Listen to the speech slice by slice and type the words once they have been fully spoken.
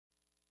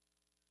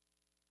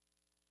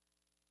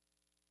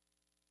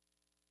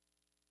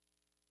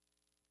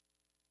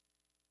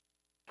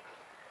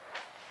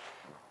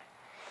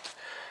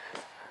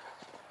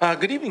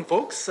Good evening,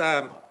 folks.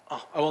 I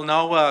will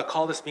now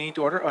call this meeting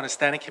to order on a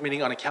standing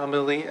committee on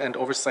accountability and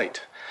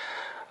oversight.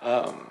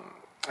 And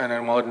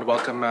I'm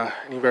welcome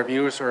any of our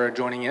viewers who are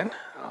joining in.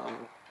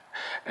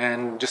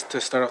 And just to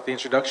start off the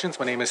introductions,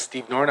 my name is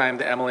Steve Norn. I am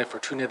the MLA for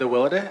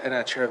Tune-Willita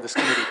and chair of this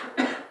committee.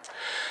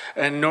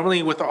 And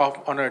normally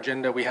on our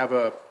agenda, we have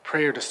a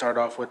prayer to start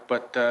off with,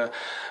 but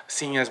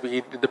seeing as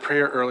we did the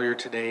prayer earlier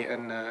today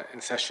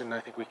in session,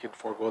 I think we could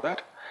forego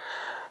that.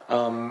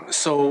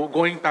 So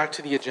going back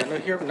to the agenda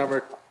here,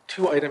 number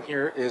 2 item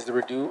here is the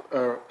review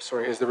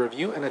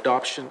and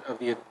adoption of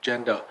the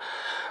agenda.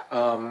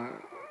 Mr.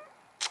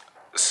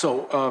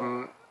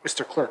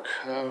 Clerk,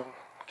 do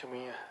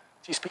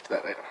you speak to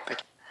that item?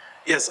 Thank you.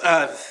 Yes,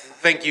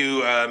 thank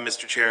you,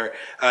 Mr. Chair.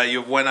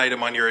 You have one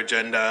item on your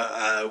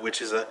agenda,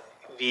 which is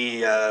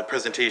the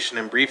presentation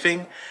and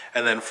briefing,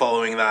 and then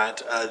following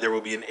that, there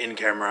will be an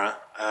in-camera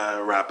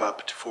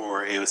wrap-up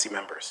for AOC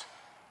members.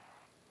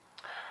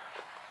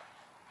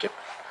 Okay.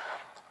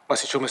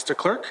 Mr.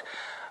 Clerk.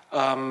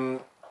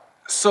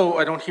 So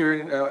I don't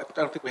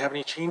think we have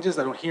any changes.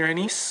 I don't hear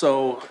any.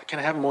 So can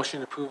I have a motion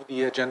to approve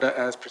the agenda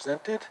as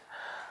presented?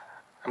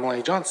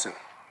 Emily Johnson.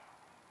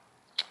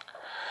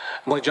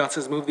 Emily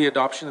Johnson has moved the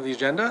adoption of the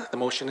agenda. The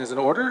motion is in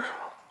order.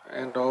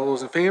 And all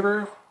those in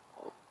favor?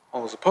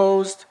 All those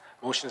opposed?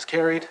 Motion is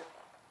carried.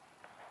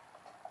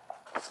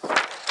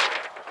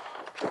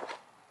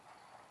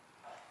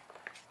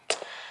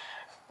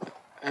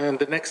 And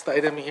the next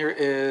item here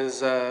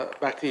is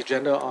back to the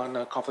agenda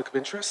on conflict of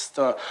interest.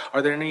 Are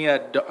there any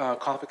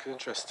conflict of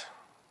interest?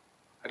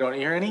 I don't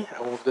hear any.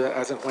 I will do that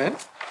as and when.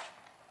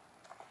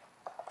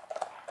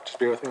 Just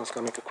bear with me. I'm just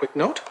going to make a quick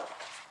note.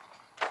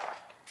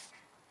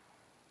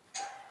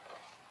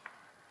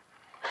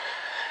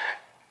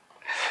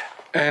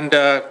 And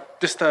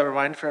just a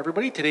reminder for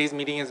everybody, today's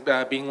meeting is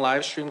being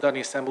live streamed on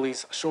the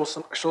Assembly's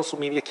social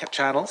media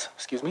channels,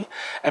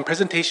 and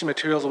presentation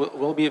materials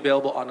will be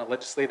available on the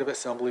Legislative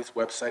Assembly's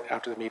website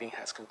after the meeting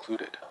has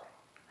concluded.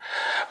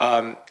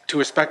 To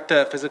respect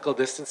physical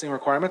distancing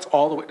requirements,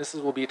 all the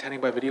witnesses will be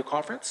attending by video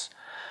conference.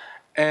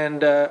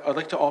 And I'd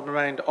like to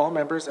remind all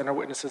members and our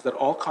witnesses that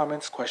all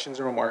comments, questions,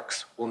 and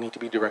remarks will need to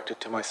be directed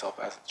to myself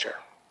as the chair.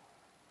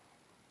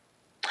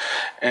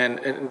 And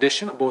in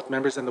addition, both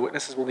members and the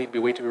witnesses will need to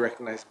wait to be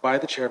recognized by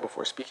the chair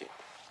before speaking.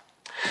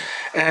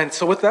 And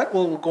so with that,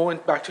 we'll go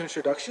back to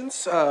introductions.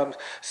 So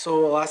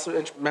I'll ask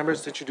the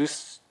members to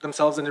introduce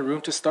themselves in the room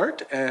to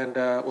start, and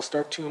we'll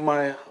start to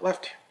my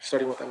left,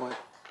 starting with Emily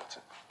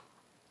Johnson.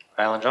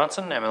 Rylan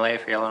Johnson, MLA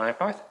for Yellowknife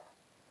North.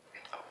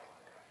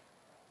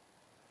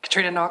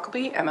 Katrina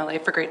Knockleby, MLA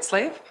for Great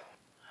Slave.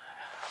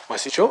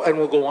 Wesley Cho, and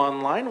we'll go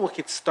online. We'll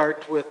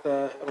start with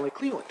Emily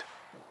Cleveland.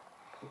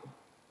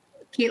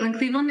 Caitlin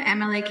Cleveland,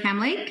 MLA Cam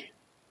Lake.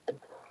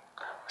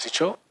 Wesley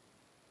Cho.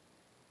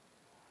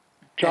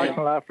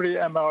 Jackson Lafferty,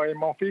 MLA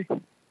Murphy.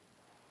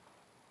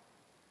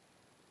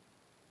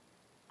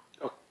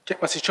 Okay,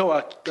 Wesley Cho,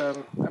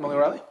 Emily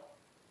O'Reilly.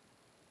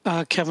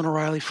 Kevin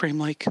O'Reilly, Frame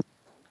Lake.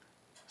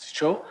 Wesley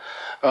Cho,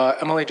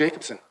 MLA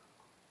Jacobson.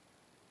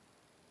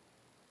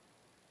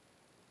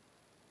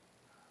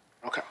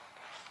 Okay.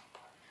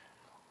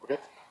 We're good?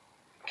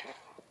 Okay.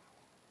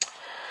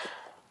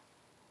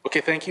 Okay,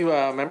 thank you,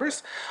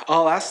 members.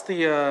 I'll ask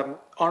the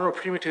Honourable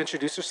Premier to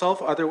introduce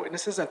herself, other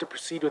witnesses, and to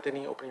proceed with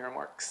any opening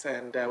remarks.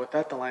 And with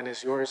that, the line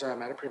is yours,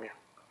 Madam Premier.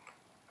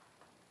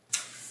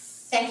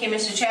 Thank you,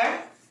 Mr.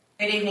 Chair.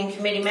 Good evening,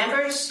 committee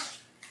members.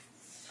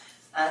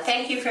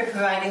 Thank you for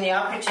providing the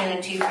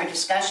opportunity for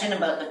discussion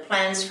about the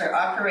plans for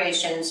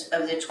operations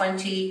of the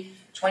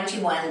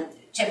 2021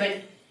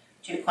 Tibbitt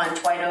to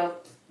Contwoyto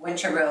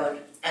Winter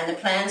Road and the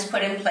plans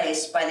put in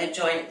place by the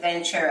joint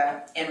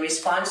venture in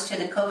response to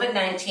the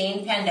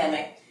COVID-19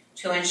 pandemic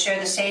to ensure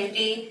the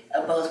safety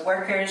of both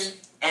workers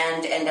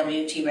and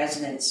NWT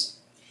residents.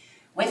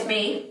 With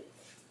me,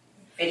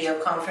 video,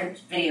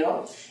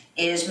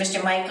 is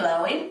Mr. Mike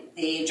Lowy,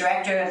 the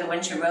Director of the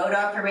Winter Road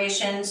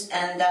Operations,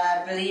 and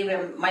I believe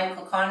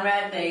Michael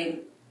Conrad, the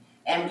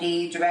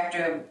MD,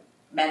 Deputy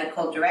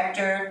Medical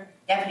Director,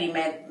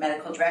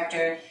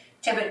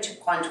 Tibbitt to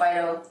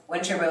Contwoyto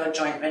Winter Road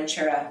Joint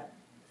Ventura.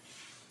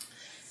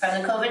 From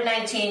the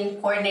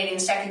COVID-19 Coordinating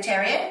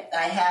Secretariat,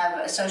 I have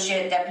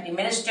Associate Deputy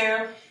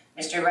Minister,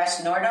 Mr. Russ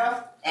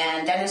Nordoff,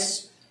 and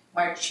Dennis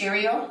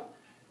Marchirio,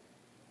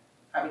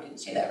 probably didn't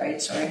say that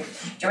right, sorry,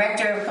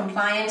 Director of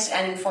Compliance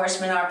and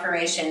Enforcement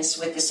Operations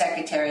with the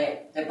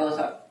Secretariat. They're both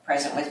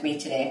present with me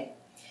today.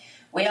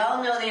 We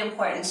all know the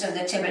importance of the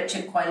Tibbitt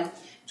to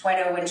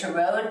Contwoyto Winter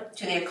Road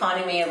to the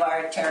economy of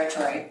our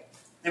territory.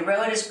 The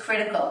road is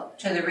critical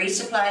to the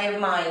resupply of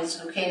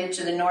mines located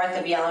to the north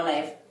of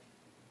Yellowknife.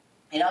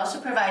 It also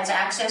provides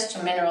access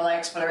to mineral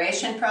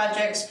exploration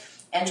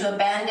projects and to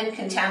abandoned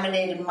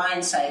contaminated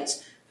mine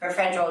sites for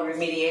federal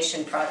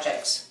remediation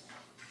projects.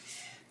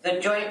 The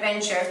joint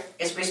venture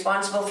is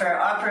responsible for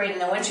operating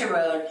the Winter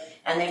Road,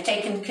 and they've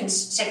taken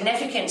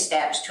significant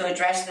steps to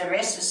address the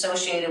risks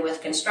associated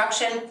with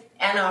construction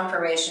and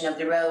operation of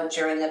the road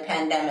during the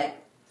pandemic.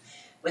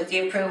 With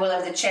the approval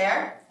of the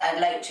chair, I'd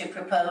like to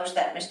propose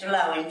that Mr.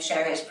 Lowing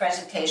share his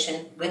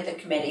presentation with the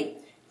committee.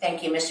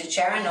 Thank you, Mr.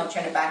 Chair, and I'll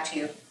turn it back to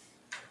you.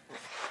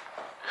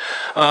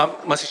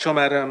 Merci,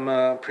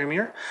 Madam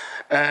Premier.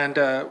 And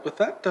with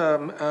that,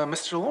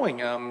 Mr. Lowing,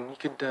 you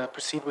could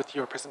proceed with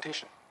your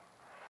presentation.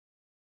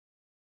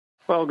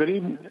 Well, good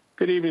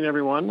evening,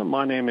 everyone.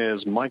 My name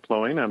is Mike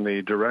Lowing. I'm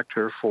the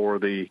director for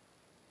the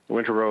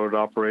Winter Road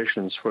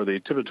operations for the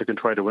Tibbitt to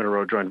Contwoyto Winter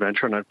Road joint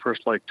venture, and I'd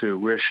first like to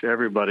wish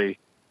everybody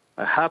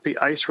a happy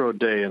Ice Road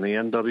Day in the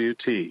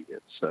NWT.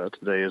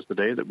 Today is the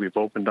day that we've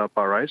opened up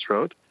our Ice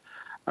Road.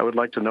 I would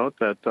like to note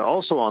that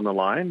also on the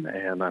line,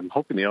 and I'm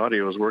hoping the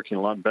audio is working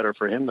a lot better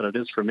for him than it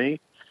is for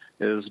me,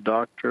 is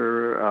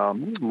Dr.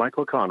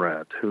 Michael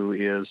Conrad, who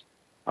is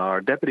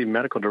our Deputy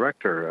Medical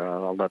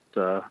Director,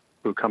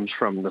 who comes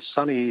from the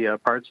sunny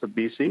parts of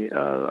BC.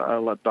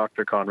 I'll let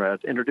Dr.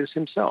 Conrad introduce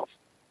himself.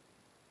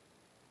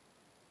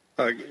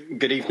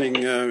 Good evening,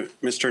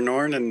 Mr.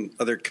 Norn and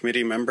other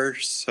committee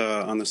members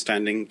on the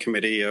Standing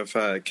Committee of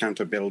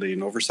Accountability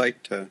and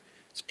Oversight.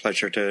 It's a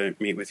pleasure to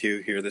meet with you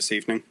here this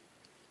evening.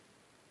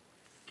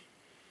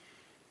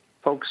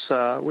 Folks,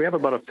 we have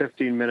about a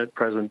 15-minute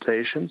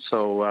presentation,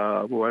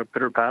 so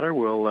pitter-patter,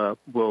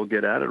 we'll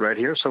get at it right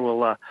here.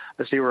 So I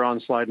see we're on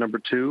slide number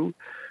 2,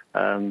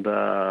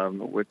 and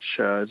which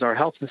is our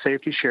health and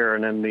safety share,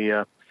 and then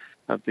the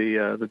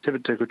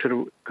Tibbitt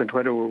to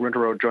Contwoyto Winter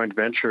Road joint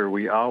venture,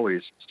 we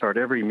always start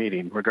every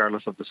meeting,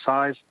 regardless of the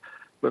size,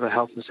 with a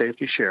health and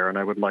safety share. And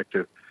I would like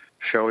to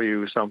show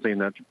you something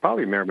that you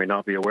probably may or may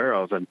not be aware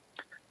of. And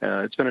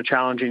it's been a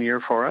challenging year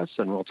for us,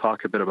 and we'll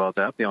talk a bit about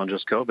that beyond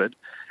just COVID.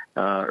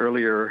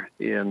 Earlier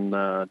in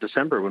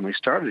December, when we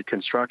started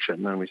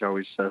construction, and we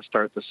always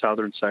start the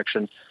southern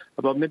section,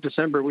 about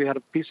mid-December, we had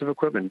a piece of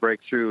equipment break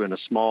through in a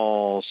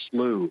small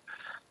slough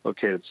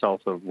located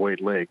south of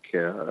Wade Lake,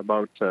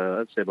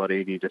 I'd say about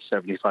 80 to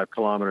 75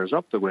 kilometers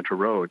up the Winter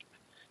Road.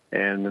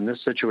 And in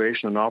this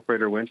situation, an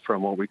operator went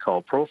from what we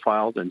call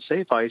profiled and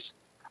safe ice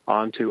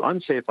onto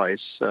unsafe ice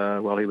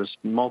while he was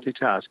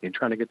multitasking,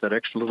 trying to get that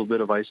extra little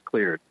bit of ice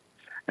cleared.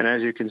 And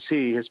as you can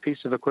see, his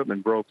piece of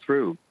equipment broke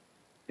through.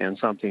 And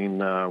something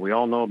we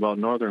all know about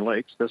northern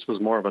lakes, this was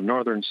more of a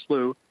northern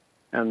slough,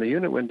 and the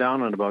unit went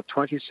down on about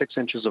 26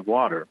 inches of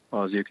water.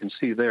 Well, as you can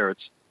see there,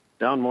 it's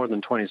down more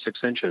than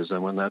 26 inches,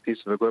 and when that piece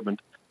of equipment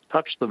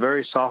touched the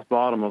very soft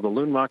bottom of the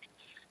loon muck,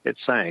 it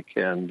sank.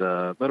 And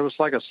but it was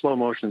like a slow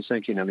motion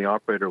sinking, and the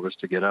operator was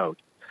to get out.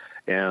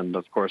 And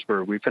of course,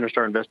 we finished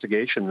our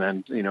investigation,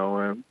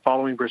 and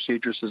following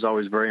procedures is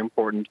always very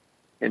important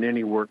in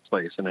any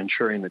workplace, and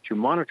ensuring that you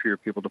monitor your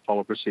people to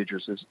follow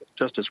procedures is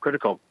just as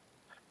critical.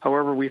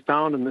 However, we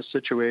found in this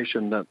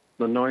situation that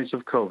the noise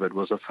of COVID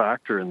was a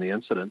factor in the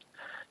incident,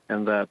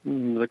 and that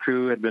the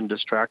crew had been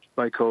distracted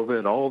by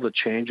COVID. All the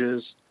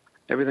changes,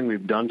 everything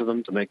we've done to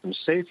them to make them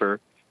safer,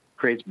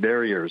 creates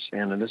barriers.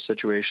 And in this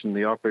situation,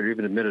 the operator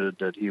even admitted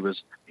that he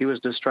was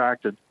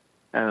distracted,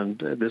 and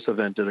this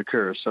event did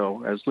occur.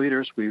 So as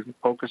leaders, we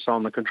focus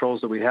on the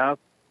controls that we have,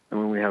 and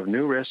when we have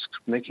new risks,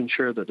 making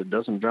sure that it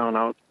doesn't drown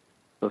out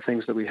the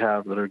things that we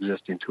have that are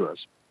existing to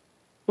us.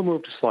 We'll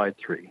move to slide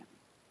 3.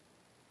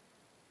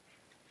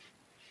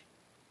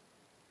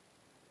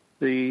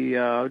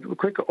 The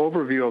quick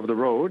overview of the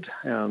road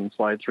on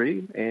slide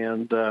 3,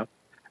 and the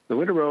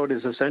Winter Road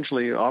is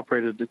essentially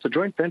operated, it's a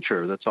joint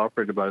venture that's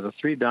operated by the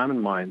 3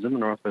 diamond mines in the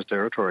Northwest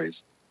Territories.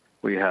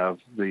 We have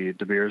the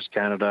De Beers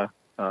Canada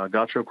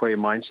Gahcho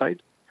mine site.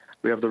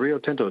 We have the Rio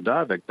Tinto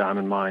Davik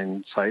diamond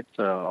mine site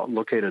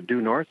located due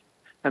north.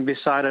 And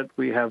beside it,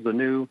 we have the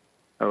new,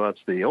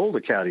 that's the old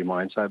Acadie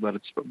mine site, but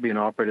it's being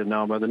operated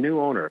now by the new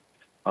owner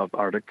of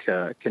Arctic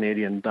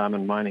Canadian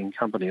Diamond Mining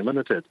Company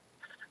Limited.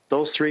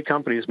 Those 3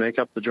 companies make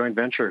up the joint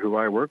venture who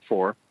I work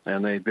for,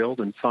 and they build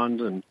and fund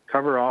and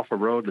cover off a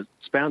road that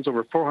spans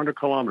over 400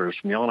 kilometers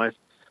from Yellowknife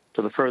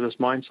to the furthest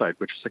mine site,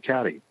 which is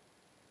Acadie.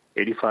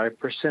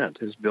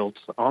 85% is built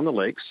on the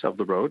lakes of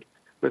the road,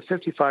 with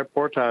 55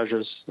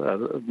 portages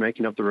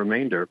making up the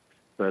remainder,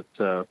 but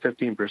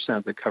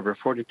 15% that cover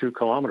 42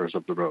 kilometers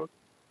of the road.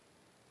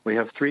 We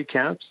have 3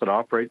 camps that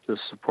operate to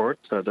support,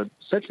 that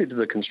essentially do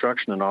the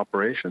construction and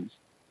operations.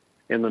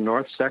 In the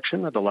north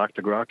section at the Lac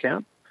de Gras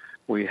camp,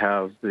 we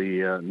have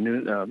the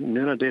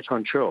Nuna de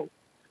Toncho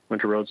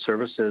Winter Road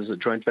Services, a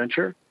joint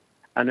venture.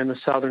 And in the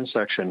southern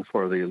section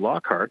for the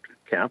Lockhart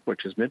camp,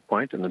 which is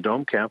midpoint, and the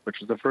Dome camp,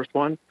 which is the first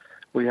one,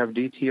 we have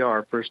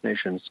DTR First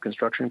Nations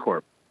Construction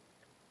Corp.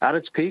 At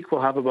its peak,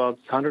 we'll have about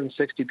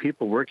 160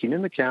 people working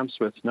in the camps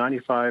with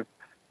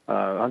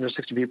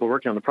 160 people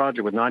working on the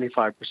project with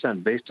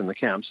 95% based in the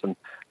camps, and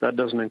that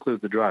doesn't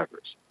include the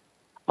drivers.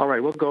 All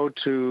right, we'll go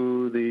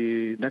to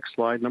the next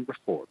slide, number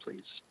 4,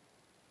 please.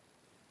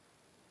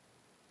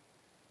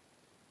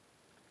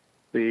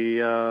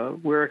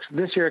 We're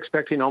this year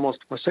expecting almost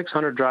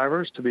 600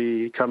 drivers to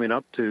be coming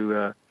up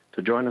to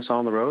join us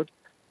on the road.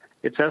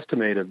 It's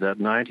estimated that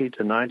 90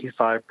 to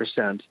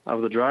 95%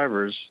 of the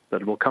drivers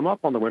that will come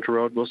up on the Winter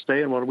Road will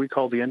stay in what we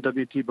call the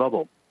NWT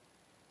bubble,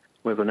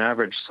 with an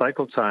average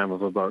cycle time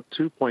of about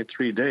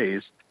 2.3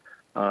 days.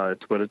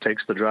 It's what it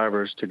takes the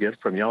drivers to get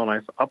from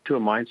Yellowknife up to a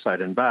mine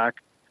site and back.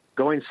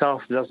 Going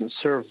south doesn't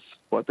serve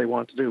what they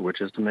want to do, which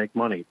is to make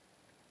money.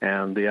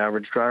 And the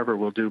average driver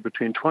will do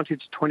between 20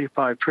 to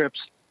 25 trips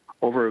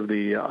over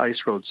the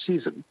ice road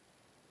season.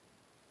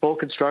 Full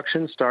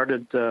construction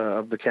started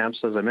of the camps,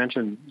 as I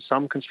mentioned.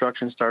 Some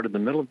construction started in the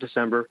middle of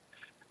December,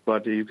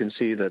 but you can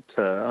see that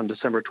on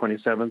December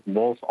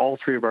 27th, all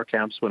three of our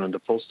camps went into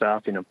full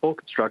staffing and full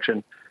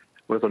construction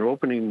with an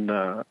opening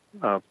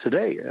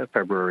today,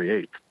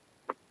 February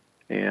 8th.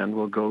 And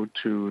we'll go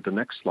to the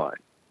next slide.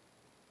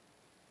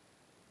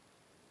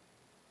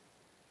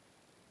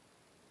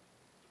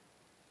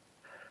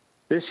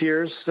 This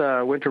year's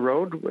Winter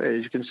Road,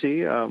 as you can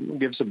see,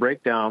 gives a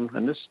breakdown,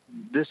 and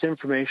this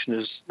information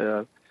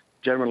is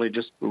generally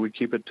just, we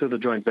keep it to the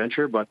joint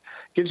venture, but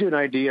gives you an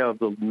idea of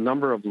the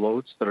number of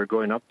loads that are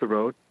going up the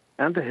road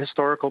and the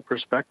historical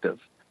perspective.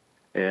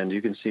 And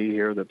you can see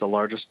here that the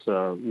largest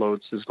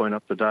loads is going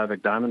up the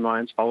Diavik Diamond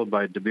Mines, followed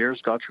by De Beers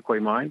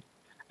Gotchaquay Mine,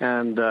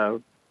 and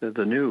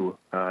the new,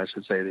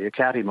 the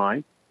Ekati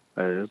Mine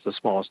is the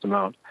smallest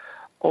amount.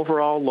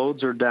 Overall,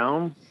 loads are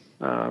down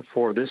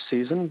for this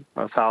season,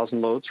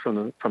 1,000 loads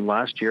from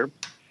last year.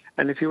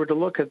 And if you were to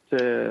look at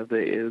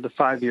the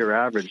 5-year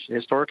average,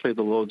 historically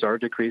the loads are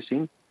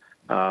decreasing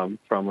from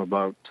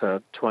about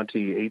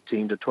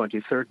 2018 to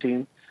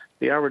 2013.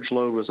 The average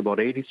load was about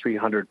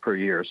 8,300 per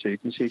year, so you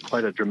can see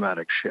quite a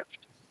dramatic shift.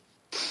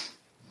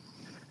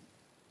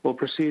 We'll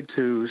proceed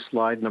to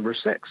slide number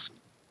 6.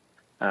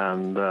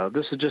 And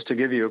this is just to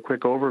give you a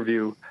quick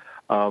overview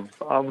of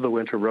the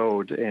Winter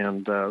Road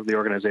and the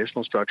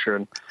organizational structure.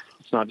 And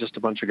it's not just a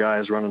bunch of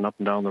guys running up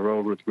and down the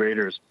road with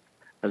graders.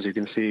 As you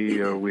can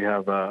see, we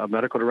have a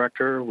medical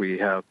director, we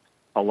have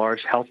a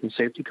large health and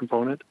safety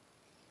component,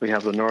 we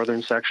have the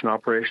northern section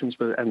operations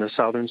and the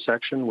southern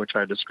section, which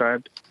I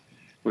described.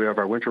 We have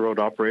our Winter Road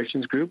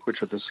operations group,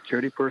 which are the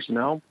security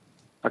personnel,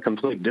 a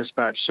complete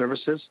dispatch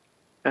services,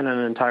 and an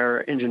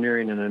entire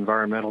engineering and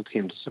environmental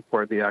team to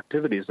support the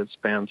activities that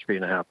span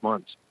 3.5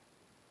 months.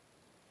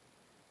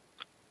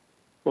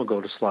 We'll go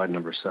to slide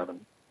number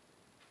 7.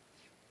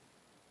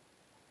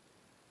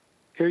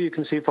 Here you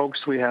can see,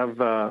 folks, we have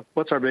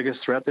what's our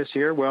biggest threat this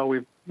year? Well,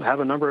 we have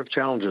a number of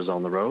challenges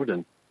on the road,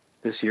 and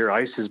this year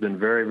ice has been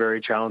very, very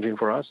challenging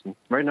for us. And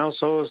right now,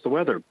 so is the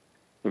weather.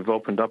 We've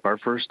opened up our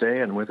first day,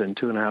 and within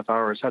 2.5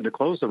 hours had to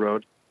close the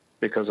road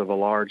because of a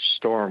large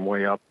storm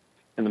way up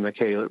in the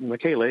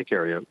McKay Lake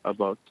area,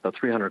 about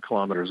 300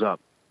 kilometers up.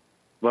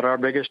 But our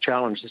biggest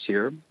challenge this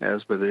year,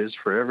 as it is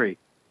for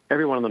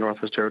everyone in the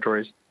Northwest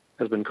Territories,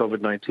 has been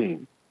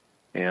COVID-19.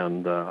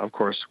 And, of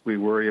course, we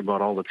worry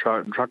about all the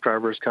truck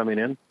drivers coming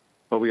in,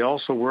 but we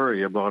also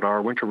worry about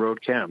our Winter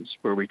Road camps,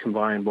 where we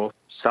combine both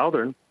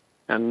southern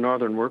and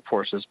northern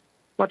workforces,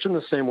 much in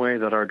the same way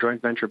that our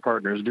joint venture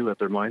partners do at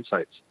their mine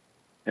sites.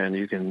 And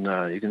you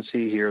can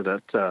see here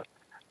that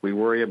we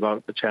worry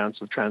about the chance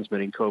of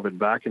transmitting COVID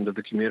back into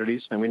the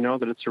communities, and we know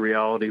that it's a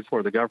reality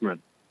for the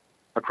government.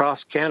 Across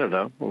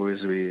Canada,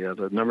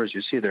 the numbers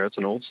you see there, it's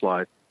an old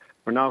slide,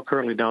 we're now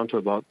currently down to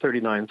about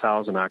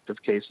 39,000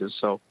 active cases.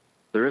 So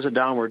there is a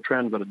downward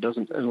trend, but it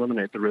doesn't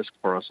eliminate the risk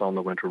for us on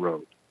the Winter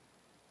Road.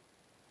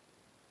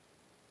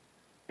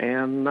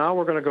 And now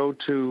we're going to go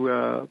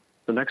to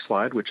the next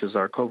slide, which is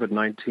our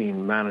COVID-19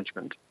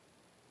 management.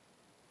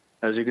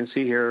 As you can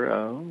see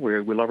here,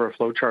 we love our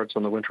flow charts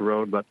on the Winter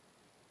Road, but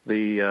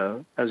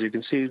as you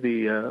can see,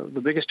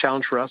 the biggest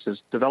challenge for us is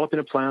developing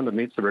a plan that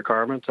meets the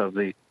requirements of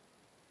the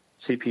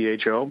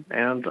CPHO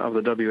and of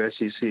the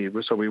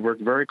WSCC. So we work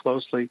very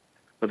closely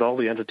with all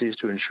the entities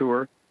to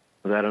ensure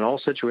that in all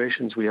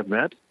situations we have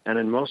met, and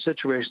in most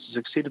situations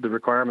exceeded the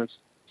requirements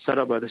set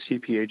up by the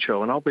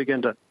CPHO. And I'll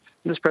begin to,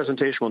 in this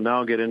presentation, we'll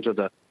now get into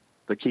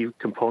the key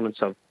components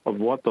of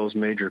what those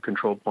major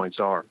control points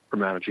are for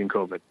managing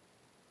COVID.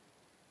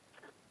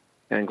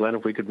 And Glenn,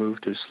 if we could move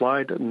to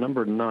slide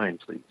number 9,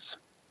 please.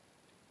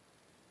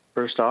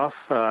 First off,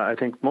 I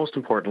think most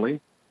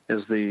importantly,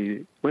 is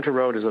the Winter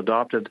Road has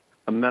adopted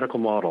a medical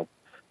model.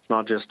 It's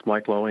not just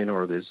Mike Lowing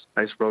or this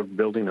ice road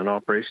building and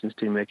operations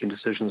team making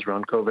decisions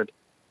around COVID.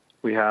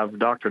 We have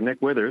Dr.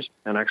 Nick Withers,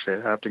 and actually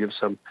I have to give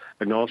some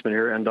acknowledgement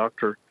here, and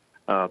Dr.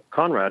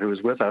 Conrad, who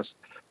is with us.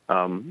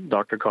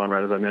 Dr.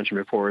 Conrad, as I mentioned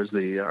before, is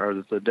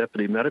the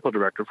deputy medical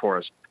director for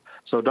us.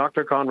 So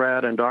Dr.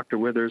 Conrad and Dr.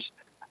 Withers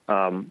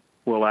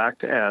will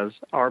act as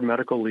our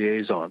medical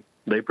liaison.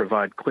 They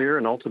provide clear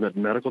and ultimate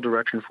medical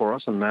direction for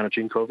us on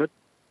managing COVID.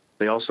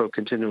 They also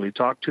continually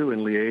talk to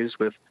and liaise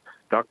with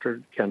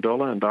Dr.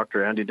 Candola and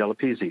Dr. Andy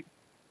Delapisi.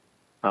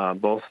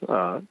 Both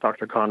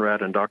Dr.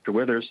 Conrad and Dr.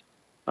 Withers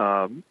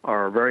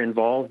are very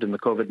involved in the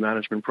COVID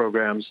management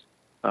programs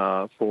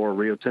for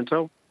Rio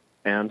Tinto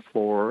and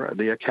for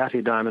the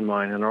Ekati Diamond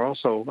Mine, and are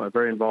also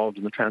very involved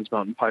in the Trans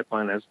Mountain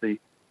Pipeline as the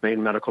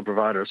main medical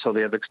provider. So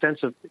they have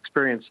extensive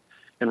experience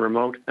in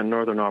remote and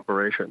northern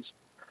operations.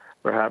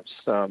 Perhaps,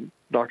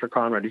 Dr.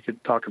 Conrad, you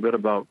could talk a bit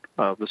about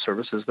the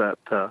services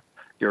that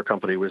your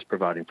company was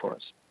providing for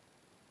us.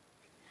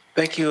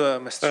 Thank you,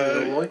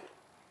 Mr. Lloyd.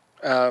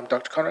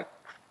 Dr. Conrad?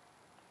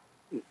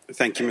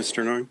 Thank you,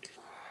 Mr. Norn.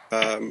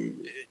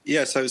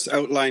 Yes, as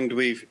outlined,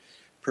 we've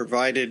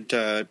provided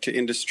to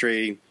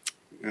industry,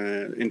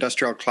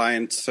 industrial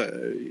clients,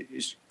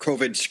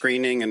 COVID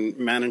screening and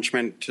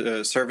management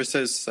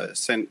services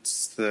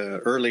since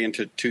early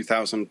into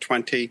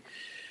 2020.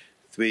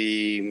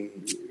 We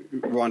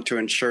want to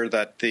ensure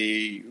that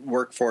the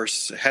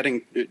workforce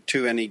heading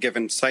to any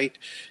given site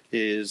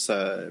is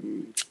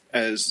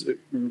as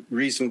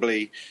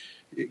reasonably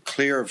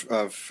clear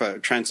of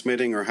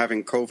transmitting or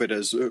having COVID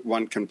as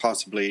one can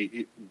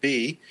possibly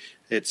be.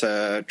 It's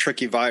a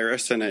tricky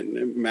virus and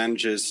it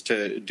manages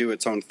to do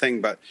its own thing,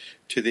 but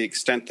to the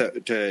extent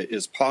that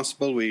is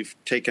possible, we've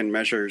taken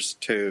measures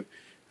to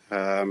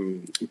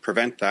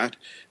prevent that.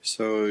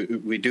 So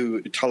we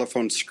do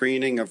telephone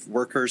screening of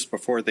workers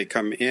before they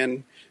come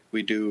in.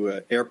 We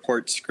do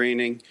airport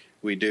screening.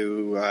 We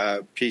do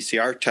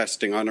PCR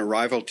testing on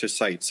arrival to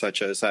sites,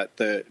 such as at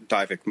the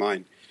Divik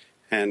mine.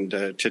 And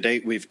to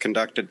date, we've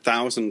conducted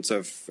thousands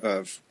of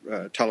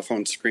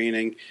telephone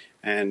screening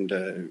and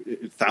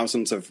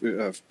thousands of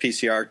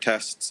PCR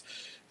tests.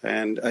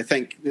 And I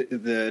think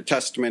the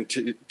testament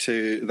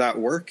to that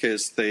work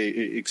is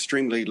the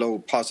extremely low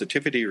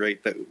positivity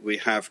rate that we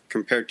have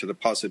compared to the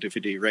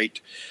positivity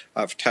rate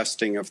of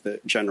testing of the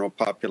general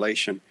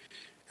population.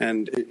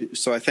 And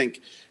so I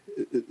think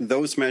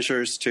those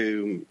measures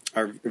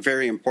are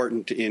very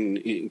important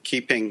in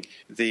keeping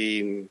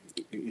the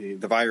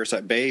virus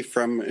at bay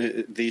from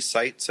these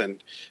sites,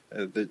 and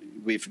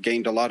we've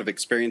gained a lot of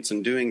experience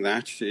in doing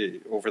that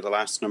over the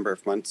last number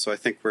of months. So I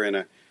think we're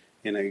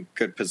in a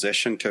good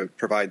position to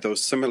provide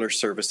those similar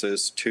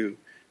services to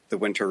the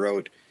Winter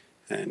Road.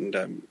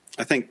 And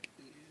I think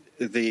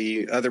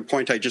the other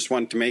point I just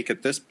want to make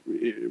at this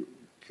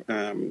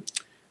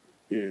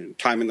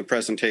time in the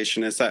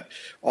presentation is that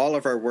all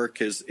of our work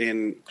is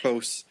in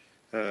close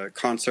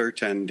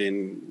concert and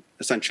in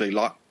essentially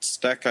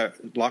lockstep,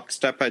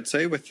 I'd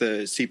say, with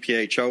the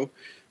CPHO,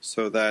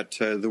 so that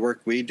the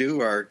work we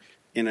do are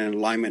in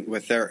alignment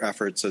with their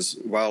efforts as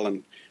well.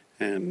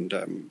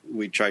 And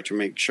we try to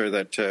make sure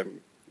that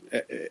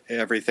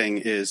everything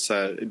is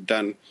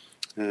done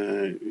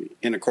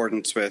in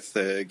accordance with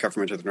the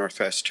Government of the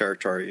Northwest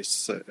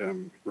Territories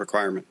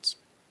requirements.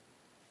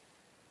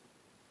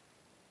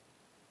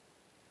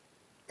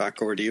 Back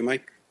over to you,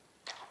 Mike.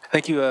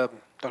 Thank you,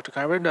 Dr.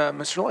 Conrad.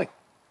 Mr. Loy.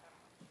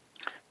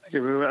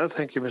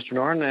 Thank you, Mr.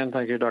 Norn, and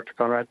thank you, Dr.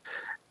 Conrad.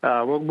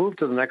 We'll move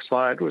to the next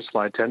slide, with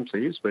slide 10,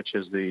 please, which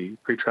is the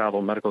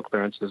pre-travel medical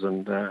clearances,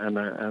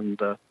 and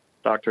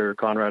Dr.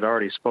 Conrad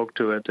already spoke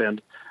to it, and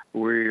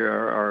we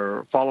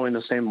are following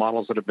the same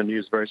models that have been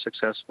used very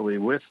successfully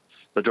with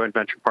the joint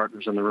venture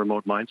partners and the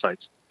remote mine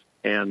sites.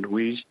 And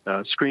we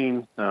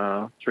screen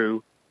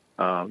through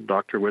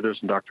Dr. Withers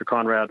and Dr.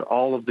 Conrad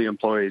all of the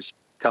employees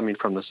coming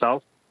from the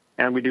south.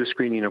 And we do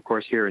screening, of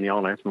course, here in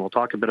Yellowknife, and we'll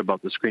talk a bit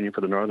about the screening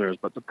for the northerners.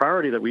 But the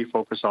priority that we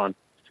focus on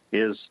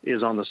is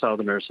on the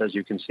southerners, as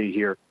you can see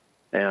here.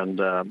 And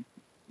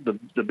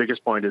the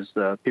biggest point is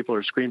people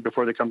are screened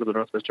before they come to the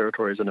Northwest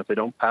Territories, and if they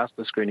don't pass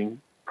the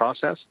screening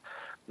process,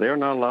 they are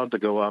not allowed to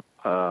go up.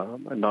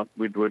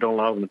 We don't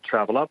allow them to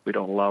travel up. We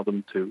don't allow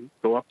them to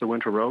go up the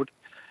Winter Road.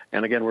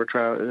 And again,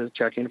 we're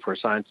checking for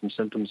signs and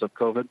symptoms of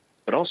COVID,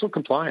 but also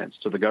compliance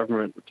to the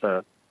government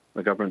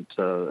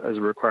as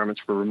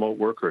requirements for remote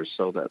workers,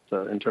 so that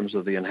in terms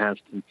of the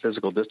enhanced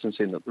physical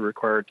distancing that they're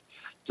required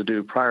to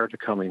do prior to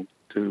coming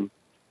to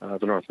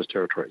the Northwest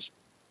Territories.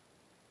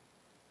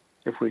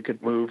 If we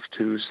could move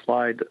to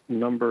slide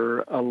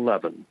number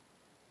 11.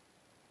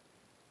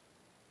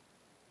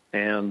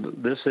 And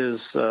this is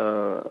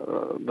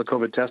the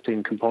COVID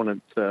testing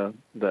component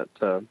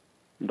that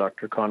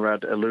Dr.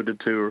 Conrad alluded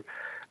to.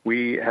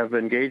 We have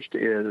engaged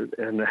in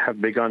and have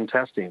begun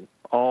testing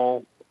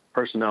all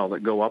personnel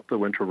that go up the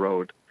Winter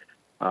Road.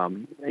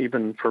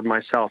 Even for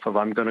myself, if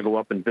I'm going to go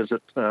up and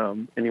visit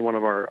any one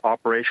of our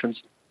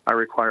operations, I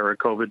require a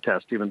COVID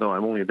test, even though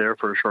I'm only there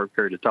for a short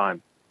period of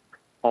time.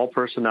 All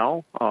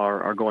personnel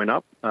are going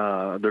up.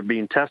 They're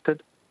being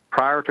tested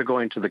prior to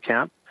going to the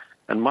camp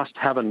and must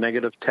have a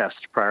negative test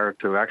prior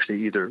to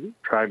actually either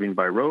driving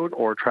by road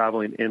or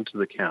traveling into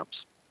the camps.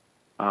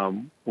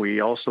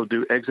 We also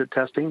do exit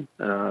testing.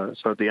 So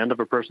at the end of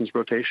a person's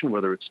rotation,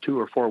 whether it's 2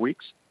 or 4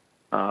 weeks,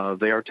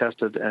 they are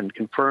tested and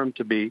confirmed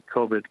to be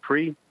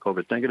COVID-free,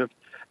 COVID negative,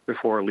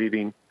 before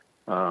leaving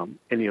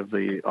any of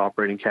the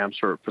operating camps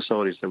or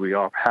facilities that we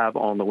have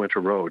on the Winter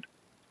Road.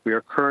 We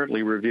are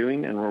currently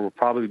reviewing, and we'll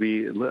probably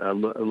be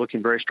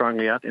looking very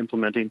strongly at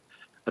implementing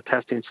a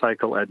testing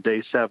cycle at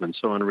day 7.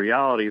 So in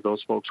reality,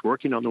 those folks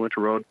working on the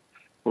Winter Road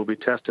will be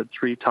tested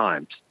 3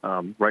 times.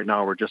 Right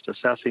now, we're just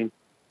assessing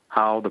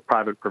how the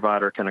private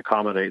provider can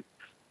accommodate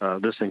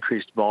this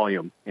increased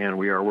volume. And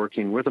we are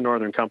working with a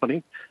northern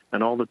company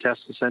and all the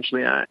tests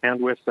essentially,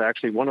 and with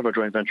actually one of our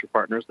joint venture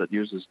partners that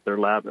uses their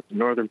lab at the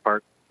northern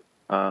part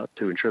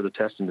to ensure the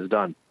testing is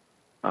done.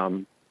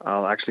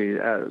 I'll actually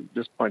at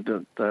this point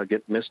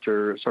get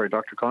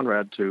Dr.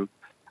 Conrad to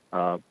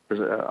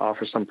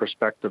offer some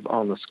perspective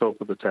on the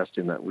scope of the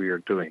testing that we are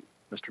doing.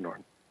 Mr.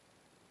 Norn.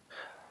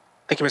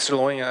 Thank you, Mr.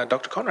 Loy.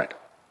 Dr. Conrad.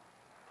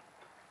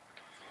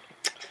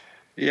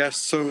 Yes,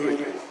 so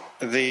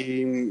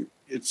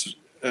it's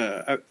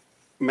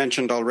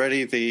mentioned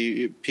already,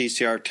 the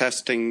PCR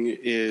testing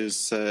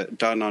is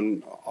done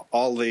on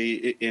all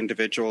the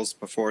individuals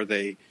before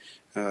they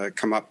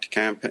come up to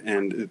camp,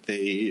 and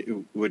they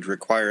would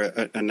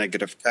require a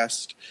negative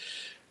test.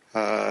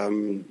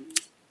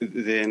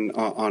 Then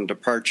on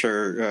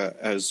departure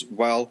as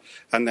well.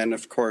 And then,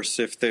 of course,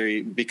 if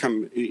they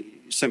become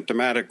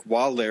symptomatic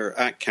while they're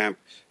at camp,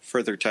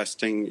 further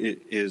testing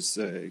is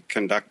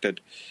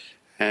conducted.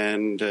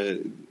 And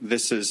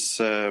this is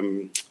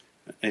a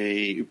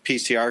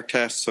PCR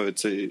test, so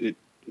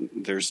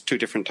there's two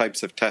different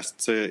types of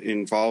tests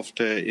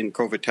involved in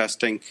COVID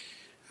testing,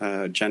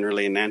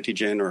 generally an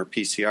antigen or a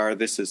PCR.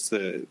 This is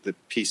the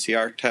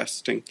PCR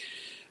testing.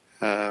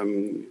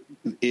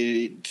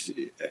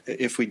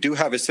 If we do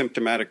have a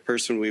symptomatic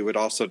person, we would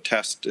also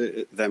test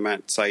them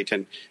at site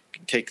and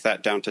take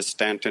that down to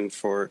Stanton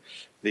for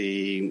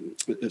the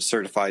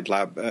certified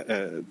lab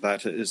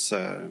that is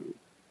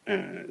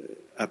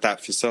at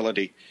that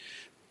facility.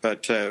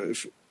 But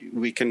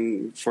we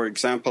can, for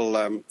example,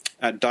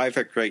 at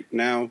Divik right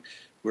now,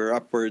 we're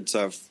upwards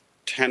of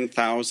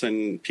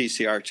 10,000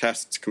 PCR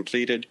tests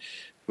completed,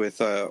 with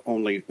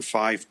only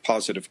 5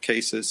 positive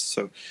cases.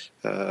 So,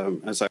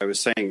 as I was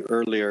saying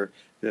earlier,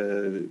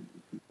 with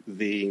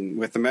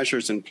the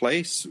measures in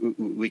place,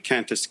 we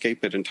can't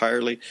escape it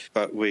entirely,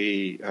 but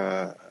we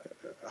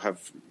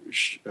have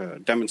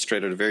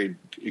demonstrated a very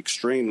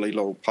extremely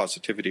low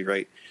positivity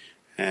rate,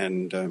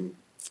 and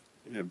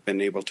have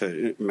been able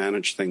to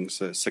manage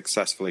things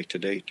successfully to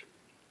date.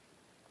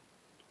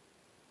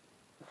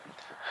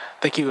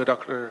 Thank you,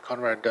 Dr.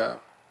 Conrad.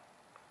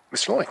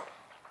 Mr. Loy.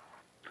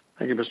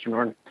 Thank you, Mr.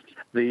 Norn.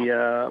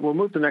 We'll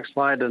move to the next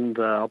slide, and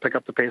I'll pick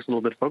up the pace a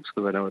little bit, folks,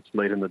 because I know it's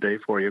late in the day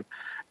for you.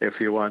 If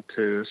you want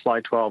to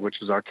slide 12,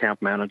 which is our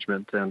camp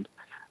management, and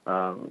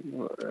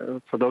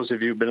for those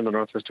of you who've been in the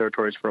Northwest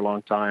Territories for a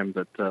long time,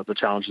 that the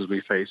challenges we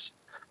face,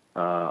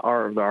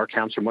 our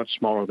camps are much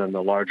smaller than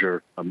the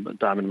larger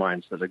diamond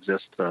mines that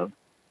exist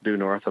due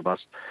north of us.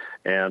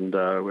 And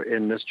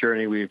in this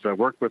journey, we've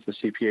worked with the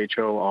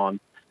CPHO on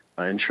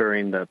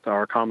ensuring that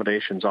our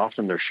accommodations,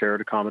 often they're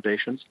shared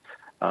accommodations,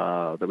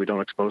 that we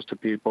don't expose to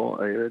people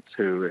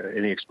to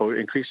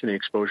increase any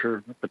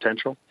exposure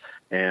potential.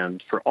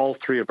 And for all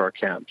 3 of our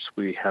camps,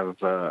 we have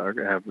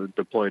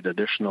deployed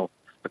additional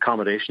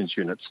accommodations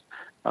units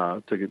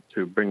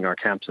to bring our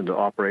camps into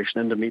operation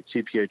and to meet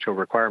CPHO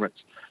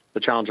requirements. The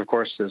challenge, of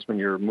course, is when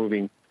you're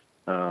moving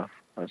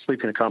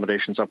sleeping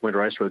accommodations up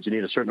winter ice roads, you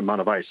need a certain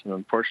amount of ice, and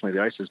unfortunately,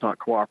 the ice is not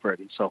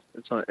cooperating. So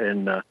it's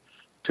in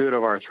 2 out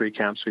of our 3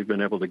 camps, we've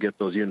been able to get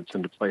those units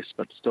into place,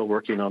 but still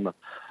working on the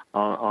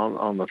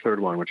 3rd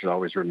one, which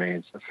always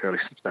remains a fairly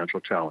substantial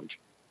challenge.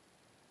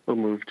 We'll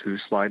move to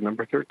slide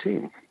number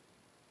 13.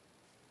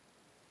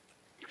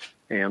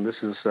 And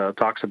this is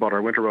talks about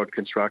our winter road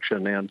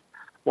construction. And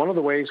one of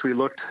the ways we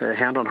looked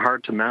hand on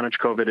heart to manage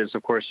COVID is,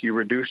 of course, you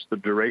reduce the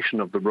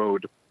duration of the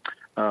road.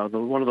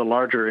 One of the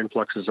larger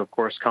influxes, of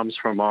course, comes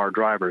from our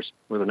drivers,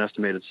 with an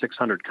estimated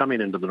 600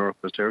 coming into the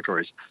Northwest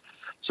Territories.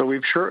 So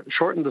we've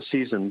shortened the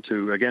season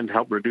to, again,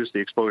 help reduce the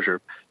exposure.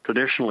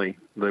 Traditionally,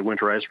 the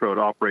winter ice road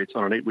operates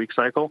on an 8-week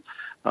cycle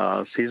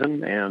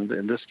season, and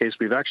in this case,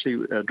 we've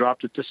actually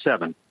dropped it to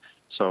 7.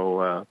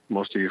 So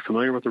most of you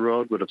familiar with the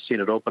road would have seen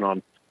it open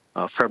on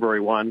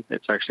February 1.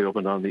 It's actually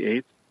opened on the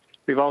 8th.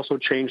 We've also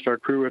changed our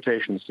crew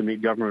rotations to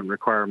meet government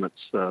requirements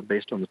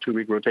based on the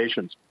 2-week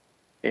rotations.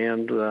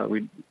 And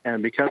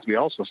because we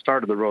also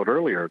started the road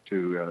earlier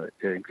to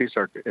increase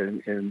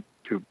and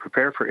to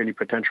prepare for any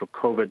potential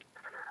COVID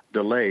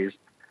delays,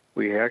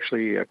 we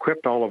actually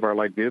equipped all of our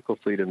light vehicle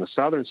fleet in the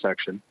southern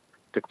section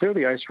to clear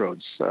the ice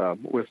roads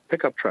with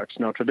pickup trucks.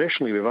 Now,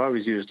 traditionally, we've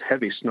always used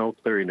heavy snow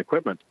clearing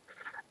equipment.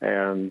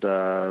 And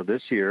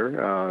this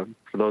year,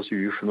 for those of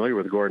you familiar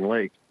with Gordon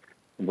Lake,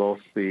 both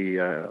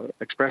the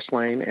express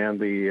lane and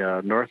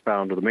the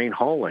northbound or the main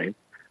haul lane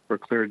were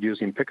cleared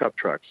using pickup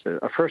trucks,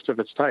 a first of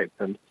its type.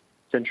 And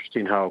it's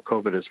interesting how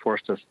COVID has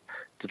forced us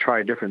to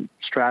try different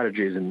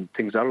strategies and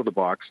things out of the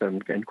box,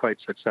 and quite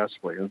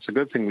successfully. And it's a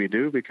good thing we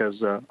do,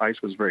 because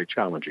ice was very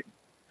challenging.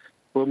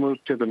 We'll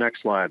move to the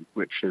next slide,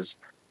 which is,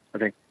 I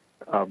think,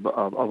 of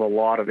a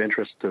lot of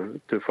interest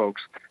to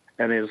folks,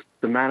 and is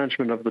the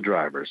management of the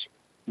drivers.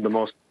 The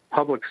most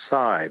public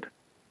side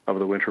of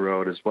the winter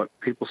road is what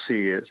people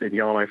see is in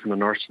Yellowknife in the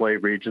North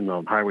Slave region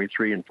on Highway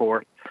 3 and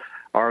 4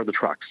 are the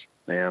trucks.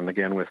 And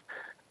again, with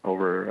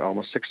over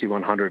almost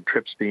 6,100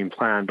 trips being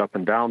planned up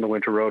and down the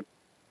winter road,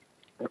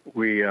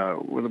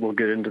 we'll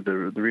get into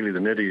the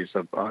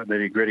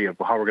nitty-gritty of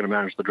how we're going to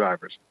manage the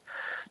drivers.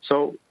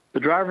 So the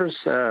drivers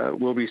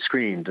will be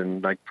screened.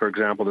 And like, for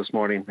example, this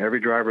morning, every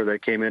driver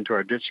that came into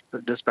our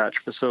dispatch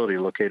facility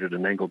located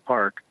in Engle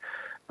Park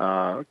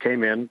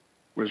came in,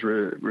 was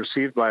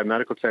received by a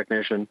medical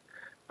technician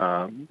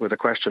with a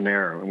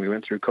questionnaire. And we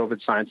went through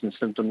COVID signs and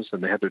symptoms,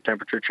 and they had their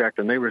temperature checked,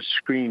 and they were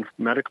screened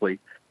medically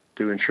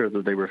to ensure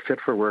that they were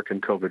fit for work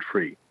and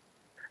COVID-free.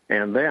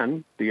 And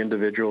then the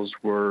individuals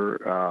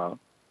were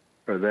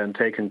then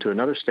taken to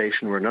another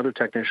station where another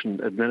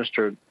technician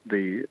administered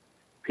the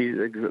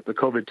the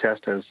COVID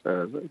test, as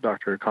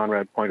Dr.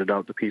 Conrad pointed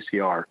out, the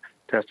PCR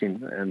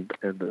testing, and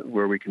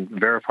where we can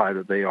verify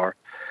that they are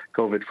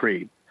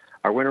COVID-free.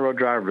 Our Winter Road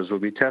drivers will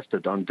be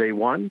tested on day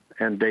 1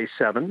 and day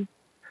 7,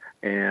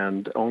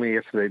 and only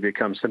if they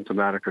become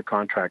symptomatic or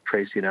contact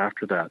tracing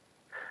after that.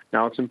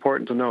 Now, it's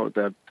important to note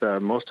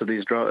that most of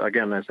these,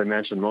 again, as I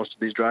mentioned, most of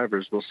these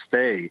drivers will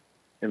stay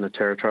in the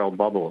territorial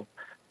bubble.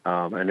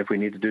 And if we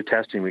need to do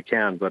testing, we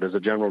can. But as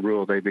a general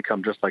rule, they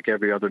become just like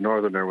every other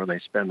northerner when they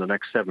spend the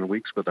next 7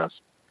 weeks with us.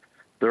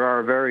 There are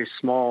a very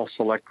small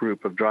select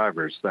group of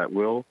drivers that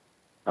will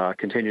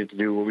continue to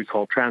do what we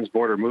call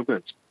transborder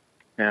movements.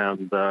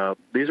 And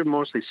these are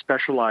mostly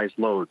specialized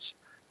loads.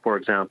 For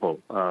example,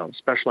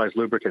 specialized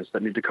lubricants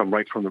that need to come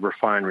right from the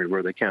refinery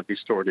where they can't be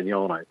stored in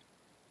Yellowknife.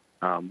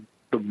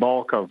 The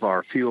bulk of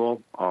our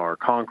fuel, our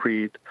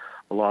concrete,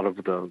 a lot of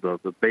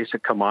the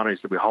basic commodities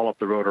that we haul up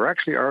the road are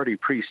actually already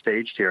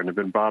pre-staged here and have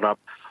been brought up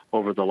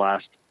over the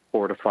last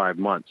 4 to 5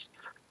 months.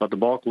 But the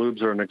bulk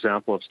lubes are an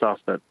example of stuff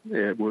that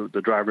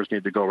the drivers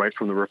need to go right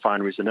from the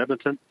refineries in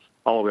Edmonton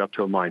all the way up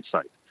to a mine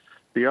site.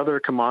 The other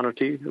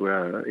commodity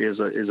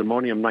is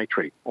ammonium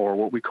nitrate, or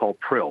what we call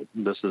prill.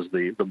 This is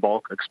the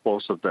bulk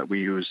explosive that we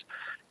use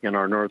in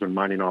our northern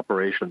mining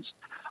operations.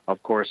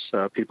 Of course,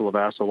 people have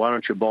asked, well, why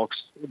don't you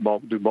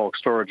do bulk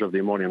storage of the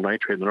ammonium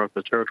nitrate in the North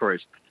of the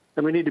Territories?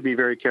 And we need to be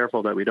very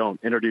careful that we don't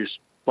introduce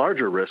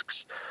larger risks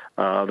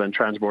than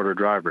transborder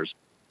drivers.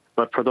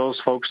 But for those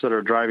folks that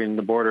are driving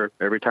the border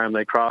every time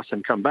they cross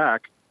and come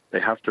back, they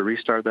have to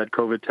restart that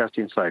COVID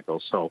testing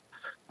cycle. So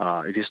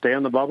if you stay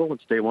in the bubble,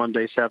 it's day 1,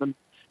 day 7.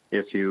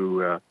 If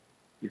you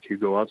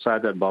go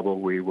outside that bubble,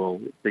 we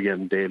will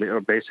begin daily,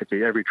 or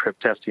basically every trip,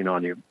 testing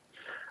on you.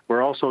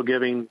 We're also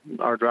giving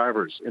our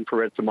drivers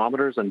infrared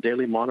thermometers and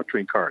daily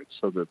monitoring cards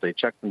so that they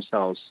check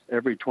themselves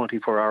every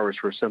 24 hours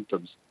for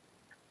symptoms.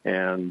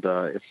 And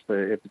if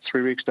it's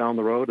 3 weeks down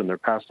the road and they're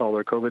past all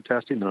their COVID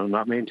testing and they're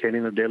not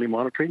maintaining their daily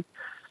monitoring,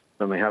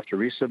 then they have to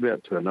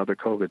resubmit to another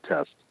COVID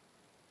test.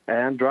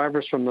 And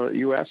drivers from the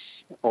U.S.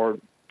 or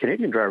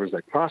Canadian drivers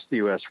that cross the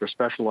U.S. for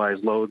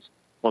specialized loads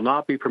will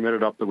not be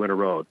permitted up the Winter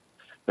Road.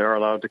 They're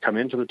allowed to come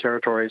into the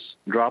territories,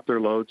 drop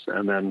their loads,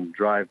 and then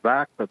drive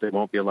back, but they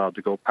won't be allowed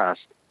to go past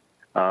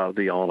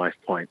the Yellowknife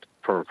point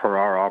for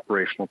our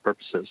operational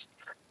purposes.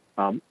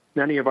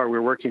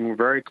 We're working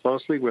very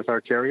closely with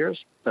our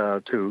carriers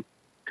to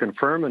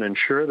confirm and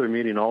ensure they're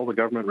meeting all the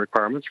government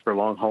requirements for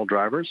long-haul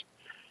drivers.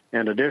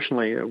 And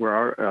additionally,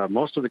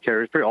 most of the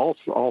carriers,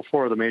 all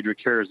 4 of the major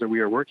carriers that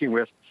we are working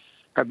with,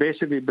 have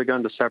basically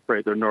begun to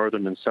separate their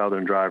northern and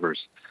southern drivers.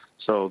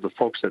 So the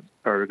folks that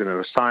are going to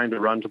assign to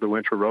run to the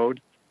Winter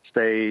Road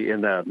stay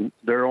in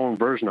their own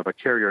version of a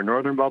carrier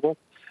northern bubble,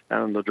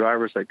 and the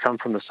drivers that come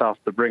from the south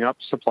to bring up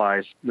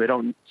supplies, they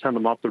don't send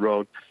them up the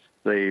road.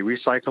 They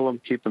recycle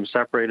them, keep them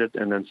separated,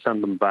 and then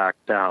send them back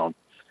down.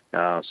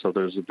 So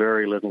there's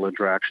very little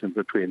interaction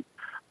between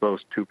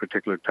those 2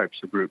 particular types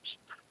of groups.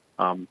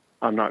 I'm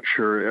not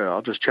sure.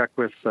 I'll just check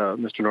with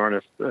Mr. Norn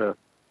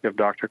if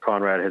Dr.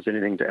 Conrad has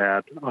anything to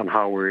add on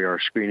how we are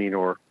screening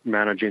or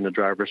managing the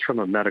drivers from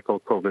a medical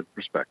COVID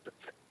perspective.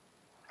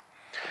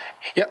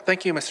 Yeah,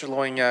 thank you, Mr.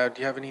 Loing.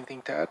 Do you have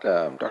anything to add,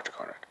 Dr.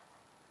 Conrad?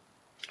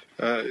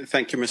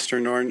 Thank you,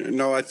 Mr. Norn.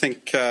 No, I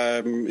think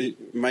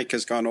Mike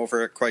has gone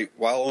over it quite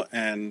well,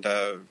 and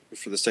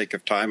for the sake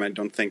of time, I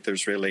don't think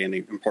there's really any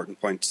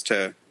important points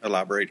to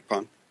elaborate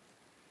upon.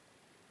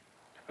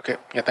 Okay.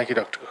 Yeah, thank you,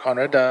 Dr.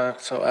 Conrad.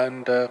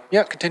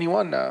 Continue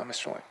on,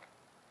 Mr. Loing.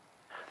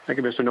 Thank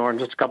you, Mr. Norn.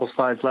 Just a couple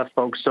slides left,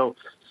 folks. So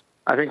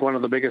I think one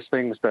of the biggest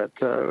things that,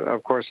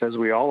 of course, as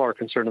we all are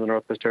concerned in the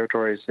Northwest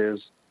Territories,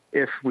 is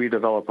if we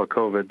develop a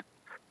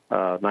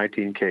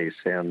COVID-19 case.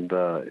 And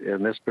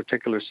in this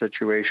particular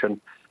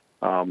situation,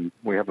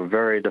 we have a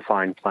very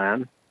defined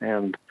plan.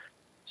 And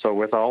so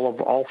with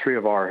all 3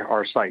 of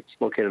our sites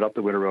located up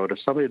the Winter Road, if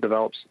somebody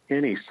develops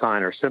any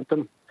sign or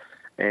symptom,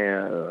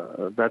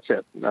 that's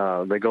it.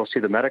 They go see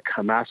the medic,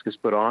 a mask is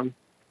put on,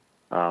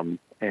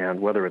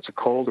 and whether it's a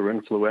cold or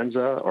influenza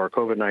or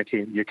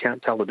COVID-19, you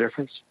can't tell the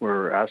difference.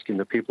 We're asking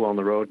the people on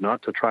the road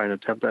not to try and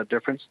attempt that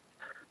difference.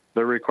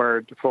 They're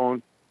required to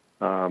phone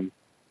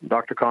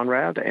Dr.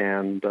 Conrad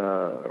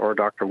or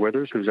Dr.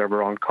 Withers, who's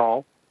ever on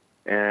call,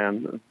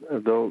 and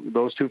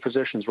those 2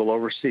 physicians will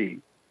oversee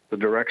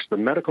the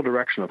medical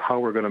direction of how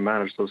we're going to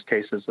manage those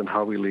cases and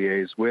how we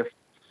liaise with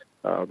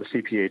the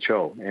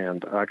CPHO.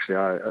 And actually,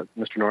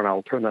 Mr. Norn,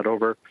 I'll turn that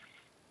over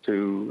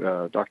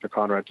to Dr.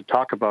 Conrad to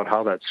talk about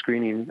how that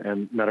screening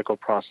and medical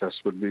process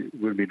would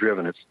be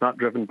driven. It's not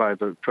driven by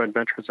the joint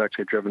venture; it's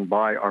actually driven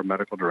by our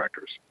medical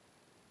directors.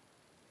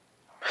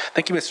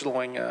 Thank you, Mr.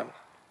 Loing.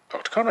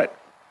 Dr. Conrad.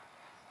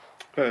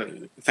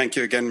 Thank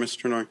you again,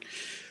 Mr. Norn.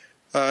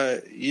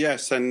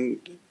 Yes, and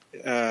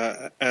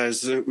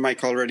as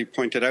Mike already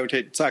pointed out,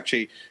 it's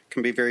actually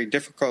can be very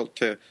difficult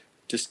to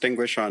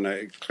distinguish on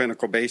a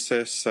clinical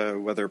basis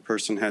whether a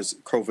person has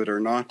COVID or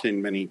not.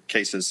 In many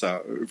cases,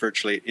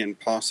 virtually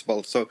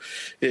impossible. So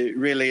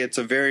it's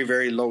a very,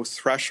 very low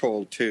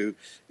threshold to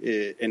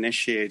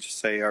initiate,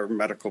 say, our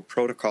medical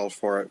protocol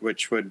for it,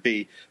 which would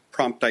be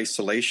prompt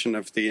isolation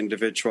of the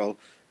individual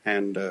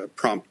and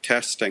prompt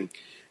testing.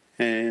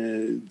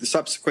 The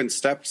subsequent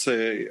steps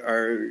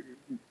are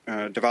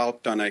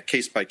developed on a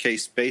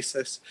case-by-case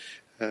basis.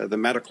 The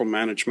medical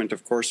management,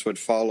 of course, would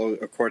follow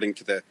according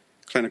to the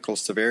clinical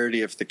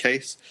severity of the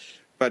case.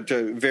 But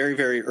very,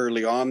 very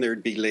early on,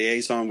 there'd be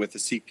liaison with the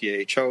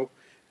CPHO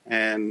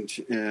and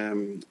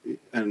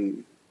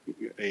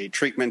a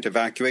treatment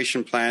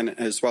evacuation plan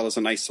as well as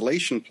an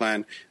isolation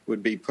plan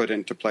would be put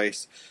into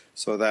place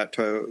so that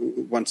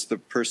once the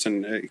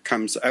person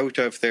comes out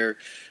of their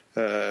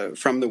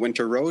from the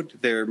Winter Road,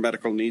 their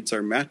medical needs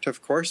are met,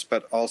 of course,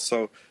 but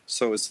also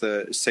so is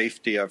the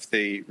safety of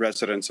the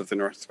residents of the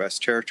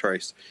Northwest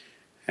Territories.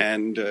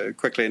 And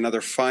quickly, another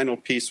final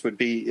piece would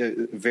be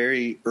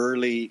very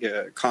early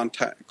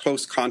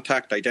close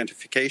contact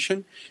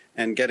identification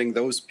and getting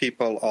those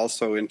people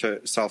also into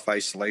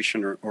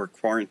self-isolation or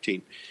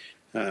quarantine.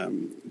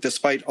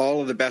 Despite all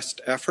of the best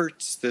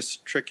efforts, this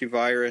tricky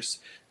virus,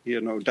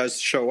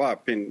 does show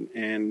up, and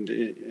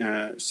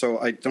so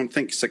I don't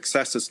think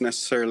success is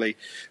necessarily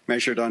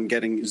measured on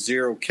getting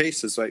 0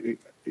 cases.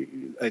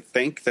 I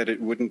think that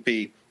it wouldn't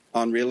be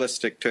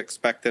unrealistic to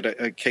expect that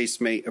a case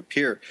may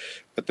appear,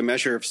 but the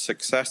measure of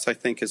success, I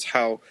think, is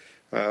how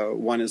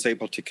one is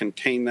able to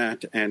contain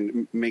that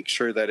and make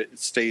sure that it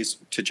stays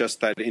to just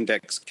that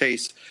index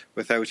case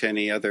without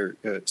any other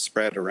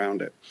spread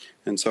around it.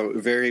 And so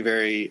very,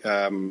 very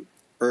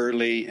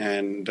early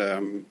and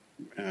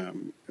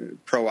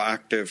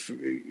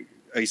proactive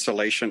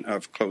isolation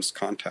of close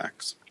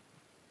contacts.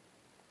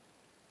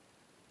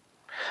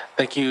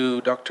 Thank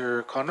you,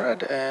 Dr.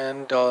 Conrad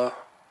and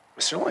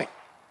Mr. Loy.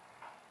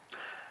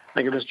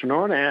 Thank you, Mr.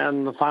 Norn.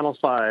 And the final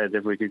slide,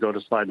 if we could go to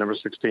slide number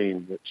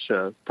 16, which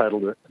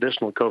titled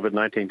Additional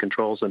COVID-19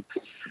 Controls. And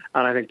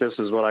I think this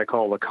is what I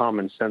call the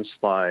common sense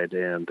slide.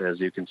 And as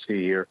you can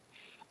see here,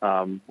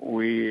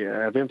 we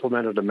have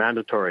implemented a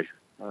mandatory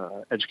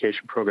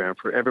education program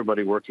for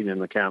everybody working in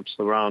the camps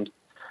around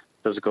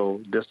physical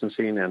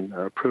distancing and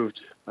approved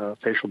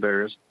facial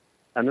barriers.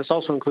 And this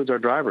also includes our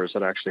drivers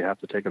that actually have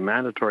to take a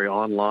mandatory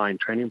online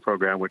training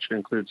program, which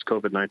includes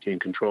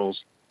COVID-19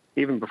 controls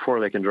even before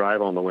they can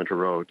drive on the Winter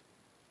Road.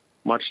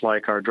 Much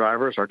like our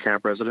drivers, our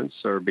camp residents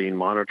are being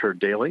monitored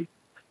daily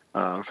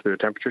through a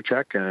temperature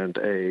check and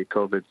a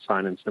COVID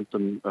sign and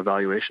symptom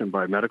evaluation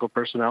by medical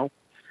personnel.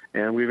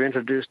 And we've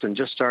introduced and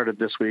just started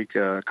this week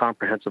a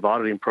comprehensive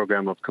auditing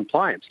program of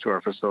compliance to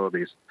our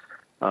facilities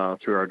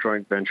through our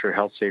joint venture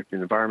health, safety,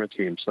 and environment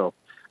team. So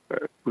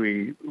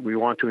we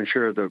want to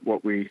ensure that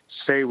what we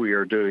say we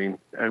are doing,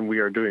 and we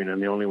are doing,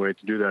 and the only way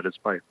to do that is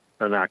by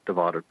an active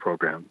audit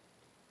program.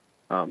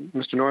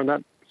 Mr. Norn,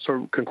 that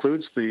sort of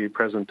concludes the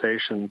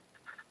presentation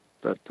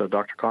that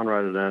Dr.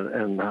 Conrad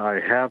and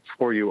I have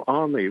for you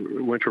on the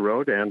Winter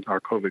Road and our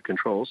COVID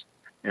controls,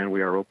 and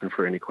we are open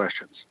for any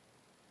questions.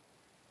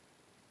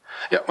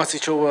 Yeah,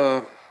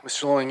 Masicho,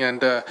 Mr. Loy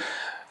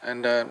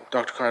and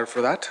Dr. Conrad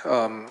for that,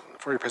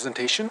 for your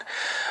presentation.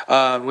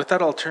 With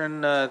that, I'll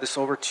turn this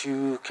over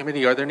to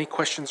committee. Are there any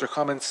questions or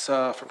comments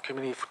from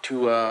committee to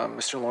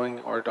Mr. Loy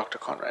or Dr.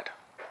 Conrad?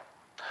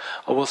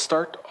 We'll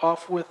start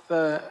off with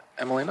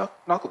Emily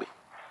Knockleby.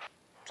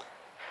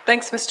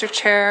 Thanks, Mr.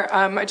 Chair.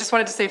 I just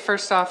wanted to say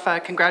first off,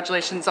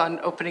 congratulations on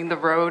opening the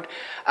road.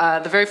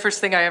 The very first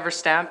thing I ever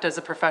stamped as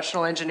a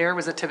professional engineer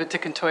was a Tibbitt to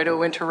Contwoyto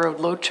Winter Road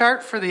load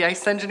chart for the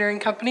ice engineering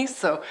company,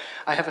 so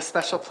I have a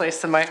special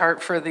place in my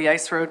heart for the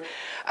ice road.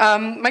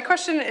 My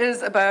question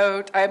is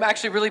about, I'm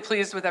actually really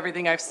pleased with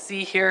everything I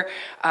see here.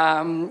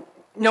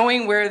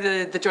 Knowing where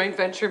the joint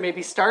venture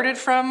maybe started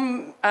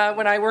from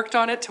when I worked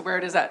on it to where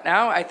it is at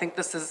now, I think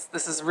this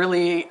is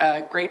really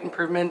a great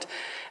improvement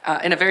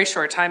in a very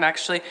short time,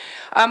 actually.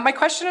 My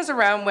question is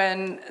around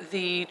when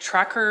the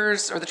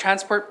truckers or the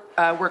transport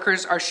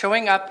workers are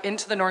showing up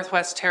into the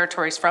Northwest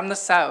Territories from the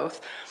south,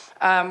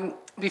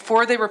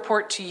 before they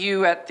report to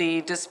you at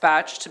the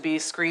dispatch to be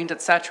screened,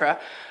 etc.,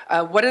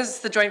 what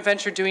is the joint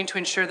venture doing to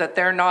ensure that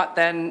they're not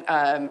then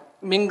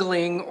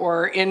mingling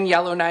or in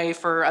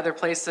Yellowknife or other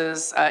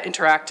places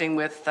interacting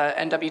with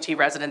NWT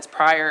residents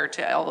prior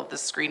to all of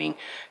this screening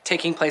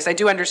taking place? I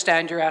do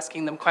understand you're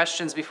asking them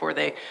questions before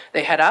they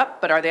head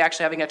up, but are they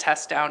actually having a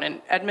test down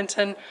in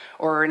Edmonton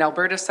or in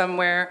Alberta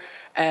somewhere?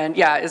 And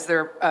yeah, is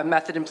there a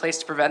method in place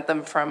to prevent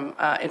them from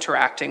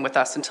interacting with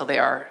us until they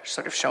are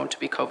sort of shown to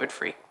be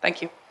COVID-free?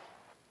 Thank you.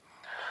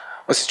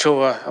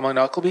 Masicho, Emily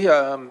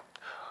Knockleby,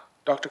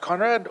 Dr.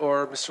 Conrad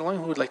or Mr. Loy,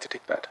 who would like to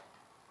take that?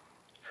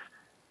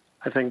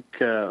 I think,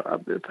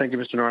 thank you,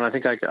 Mr. Norn. I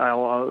think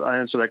I'll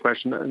answer that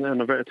question.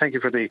 And thank you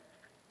for the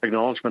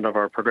acknowledgement of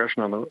our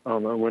progression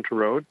on the Winter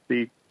Road.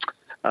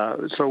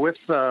 So with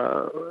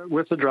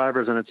the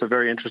drivers, and it's a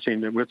very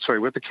interesting, with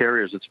the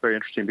carriers, it's very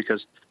interesting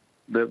because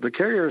the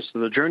carriers,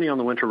 the journey on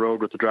the Winter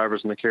Road with the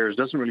drivers and the carriers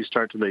doesn't really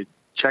start till they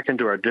check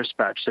into our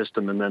dispatch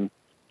system and then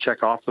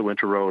check off the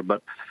Winter Road.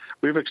 But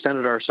we've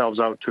extended ourselves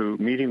out to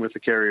meeting with the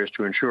carriers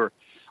to ensure.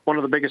 One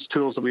of the biggest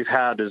tools that we've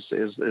had is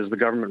the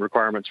government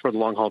requirements for the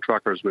long-haul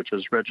truckers, which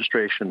is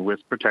registration with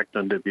Protect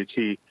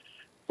NWT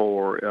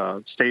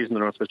for stays in the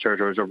Northwest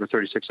Territories over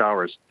 36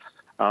 hours.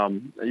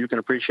 You can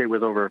appreciate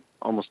with over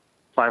almost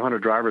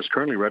 500 drivers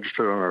currently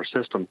registered on our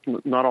system,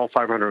 not all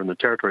 500 are in the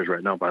Territories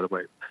right now, by the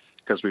way,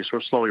 because we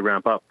sort of slowly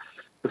ramp up.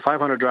 With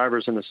 500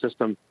 drivers in the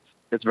system,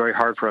 it's very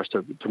hard for us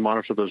to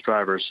monitor those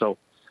drivers. So,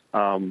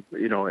 from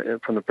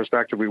the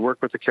perspective, we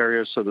work with the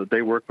carriers so that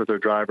they work with their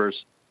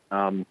drivers,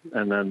 and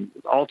then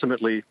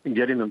ultimately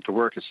getting them to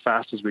work as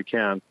fast as we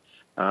can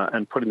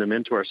and putting them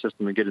into our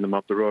system and getting them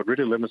up the road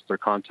really limits their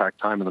contact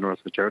time in the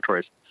Northwest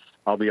Territories.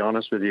 I'll be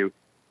honest with you,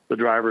 the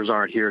drivers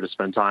aren't here to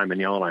spend time in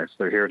Yellowknife.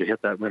 They're here to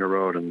hit that winter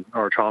road and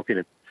are chomping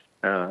at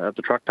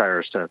the truck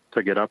tires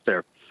to get up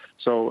there.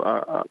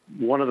 So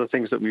one of the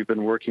things that we've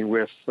been working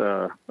with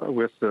the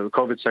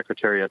COVID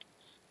Secretariat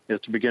is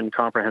to begin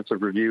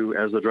comprehensive review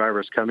as the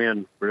drivers come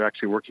in. We're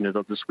actually working it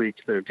up this week.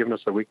 They've given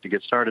us a week to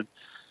get started.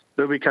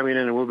 They'll be coming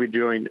in and we'll be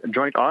doing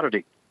joint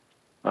auditing.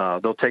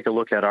 They'll take a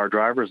look at our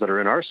drivers that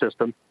are in our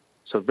system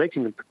so they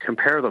can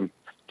compare them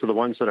to the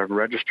ones that have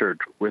registered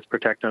with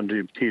Protect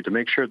NWT to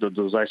make sure that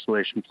those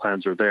isolation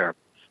plans are there.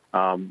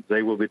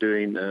 They will be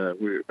doing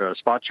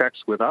spot checks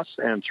with us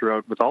and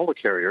throughout with all the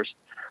carriers.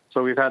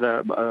 So we've had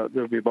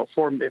there'll be about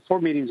four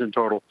meetings in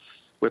total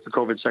with the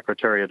COVID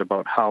Secretariat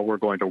about how we're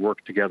going to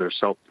work together.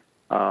 So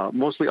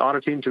mostly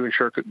auditing to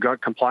ensure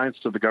compliance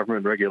to the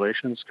government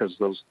regulations because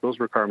those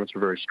requirements are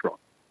very strong.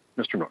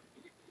 Mr. Norn.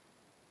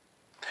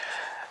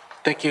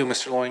 Thank you,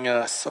 Mr.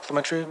 Loing.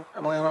 Supplementary,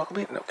 Emily and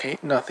Malcolm? Okay,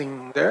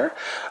 nothing there.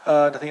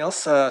 Nothing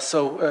else.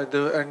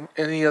 Do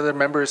any other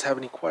members have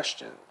any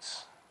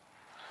questions?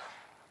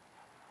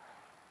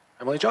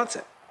 Emily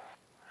Johnson.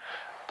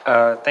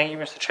 Thank you,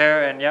 Mr.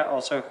 Chair, and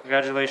also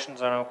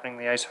congratulations on opening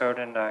the ice road.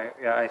 And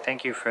I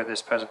thank you for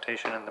this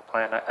presentation and the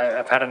plan.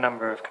 I've had a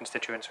number of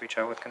constituents reach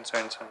out with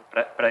concerns,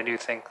 but I do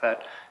think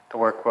that the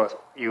work both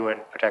you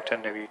and Protect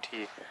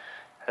NWT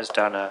has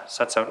done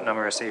sets out a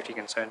number of safety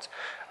concerns.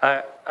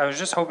 I was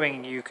just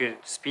hoping you could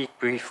speak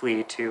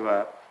briefly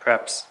to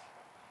perhaps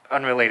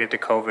unrelated to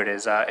COVID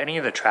is any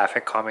of the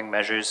traffic calming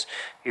measures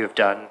you have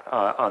done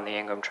on the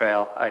Ingham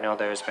Trail. I know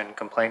there's been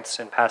complaints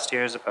in past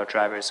years about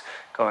drivers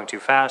going too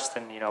fast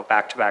and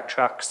back-to-back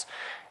trucks,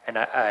 and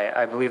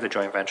I believe the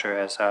joint venture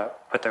has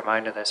put their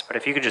mind to this. But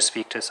if you could just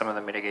speak to some of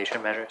the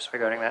mitigation measures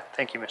regarding that.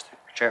 Thank you, Mr.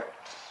 Chair.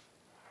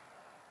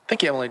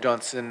 Thank you, Emily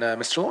Johnson.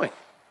 Mr. Loing.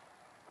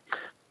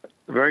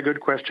 Very good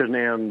question,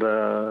 and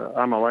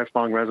I'm a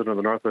lifelong resident of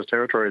the Northwest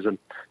Territories, and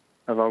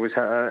I've always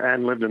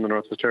and lived in the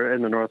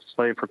Northwest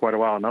Slave for quite a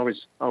while, and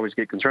always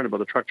get concerned about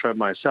the truck trip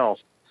myself.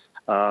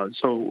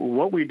 So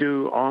what we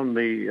do on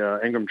the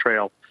Ingham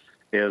Trail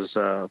is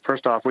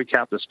first off we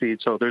cap the speed.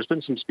 So there's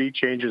been some speed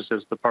changes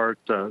as the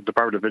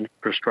Department of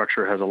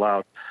Infrastructure has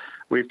allowed.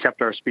 We've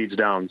kept our speeds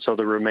down, so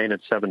they remain at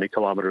 70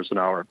 kilometers an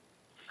hour.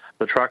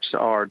 The trucks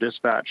are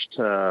dispatched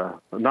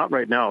not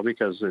right now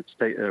because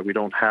we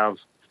don't have.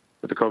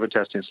 With the COVID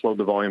testing, slowed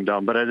the volume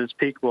down. But at its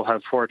peak, we'll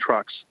have 4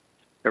 trucks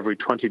every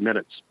 20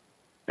 minutes.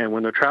 And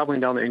when they're traveling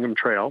down the Ingham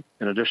Trail,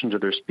 in addition to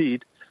their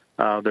speed,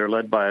 they're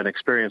led by an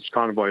experienced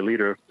convoy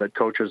leader that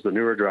coaches the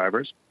newer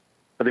drivers.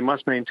 But they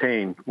must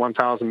maintain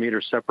 1,000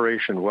 meters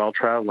separation while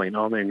traveling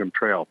on the Ingham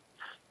Trail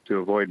to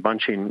avoid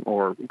bunching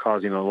or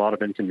causing a lot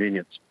of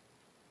inconvenience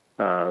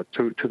to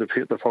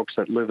the folks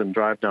that live and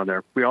drive down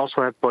there. We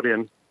also have put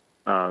in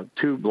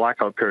 2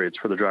 blackout periods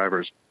for the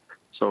drivers.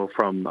 So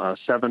from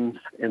 7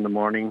 in the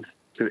morning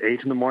to 8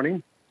 in the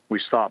morning, we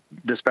stop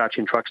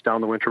dispatching trucks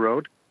down the Winter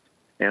Road.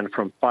 And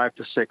from 5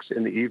 to 6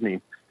 in the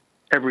evening,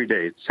 every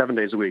day, 7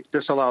 days a week.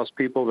 This allows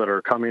people that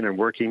are coming and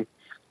working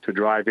to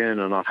drive in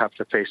and not have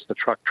to face the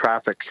truck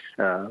traffic,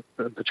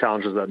 the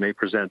challenges that may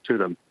present to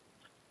them.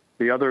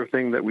 The other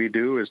thing that we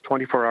do is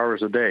 24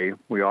 hours a day,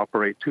 we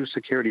operate 2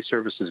 security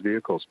services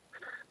vehicles.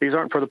 These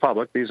aren't for the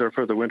public. These are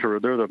for the Winter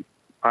Road. They're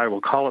I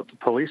will call it the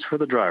police for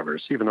the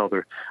drivers, even though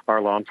there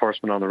are law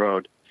enforcement on the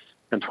road.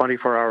 And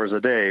 24 hours a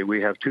day,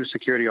 we have 2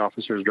 security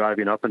officers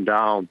driving up and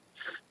down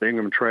the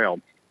Ingham Trail.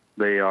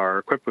 They are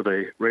equipped with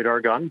a radar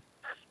gun.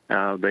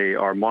 They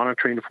are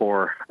monitoring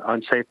for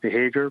unsafe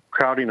behavior,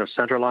 crowding of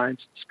center lines,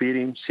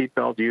 speeding,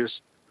 seatbelt use,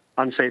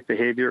 unsafe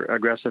behavior,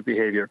 aggressive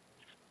behavior.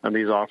 And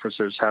these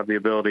officers have the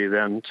ability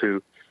then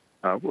to,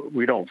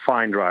 we don't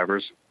fine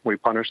drivers, we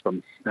punish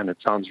them. And it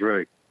sounds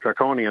really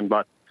draconian,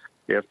 but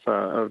if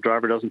a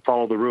driver doesn't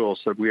follow the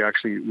rules, that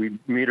we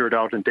meter it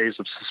out in days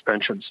of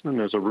suspensions. And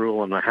there's a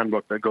rule in the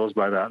handbook that goes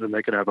by that. And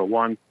they could have a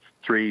 1,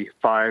 3,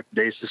 5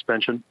 day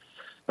suspension,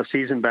 a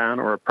season ban,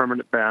 or a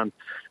permanent ban,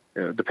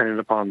 depending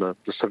upon the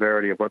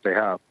severity of what they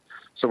have.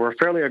 So we're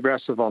fairly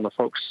aggressive on the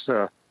folks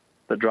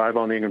that drive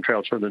on the Ingham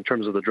Trail in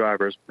terms of the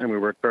drivers. And we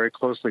work very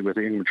closely with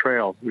the Ingham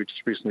Trail. We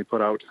just recently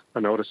put out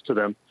a notice to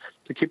them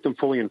to keep them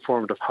fully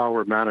informed of how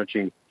we're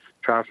managing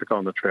traffic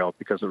on the trail,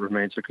 because it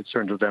remains a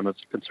concern to them as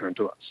a concern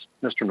to us.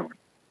 Mr. Norn.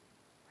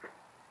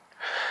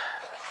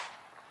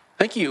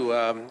 Thank you.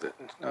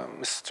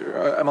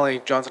 Mr.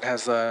 Emily Johnson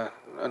has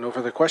no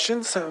further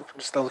questions.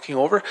 Just looking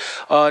over.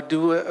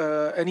 Do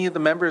any of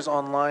the members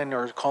online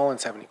or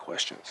call-ins have any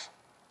questions?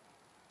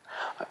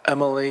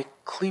 Emily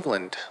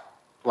Cleveland,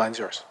 line's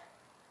yours.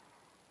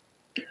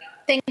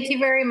 Thank you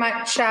very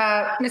much,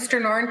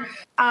 Mr. Norn.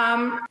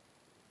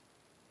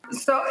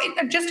 So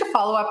just to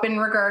follow up in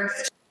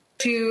regards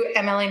to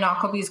MLA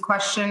Knockelby's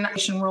question,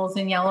 rules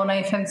in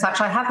Yellowknife and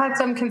such, I have had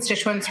some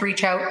constituents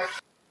reach out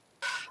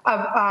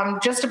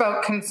just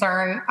about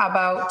concern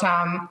about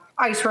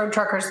ice road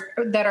truckers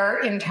that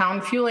are in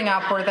town fueling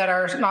up, or that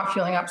are not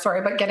fueling up,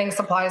 sorry, but getting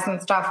supplies and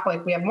stuff,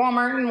 like we have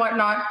Walmart and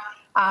whatnot,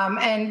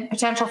 and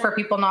potential for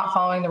people not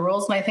following the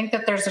rules. And I think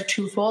that there's a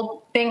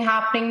twofold thing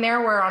happening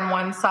there, where on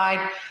one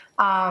side,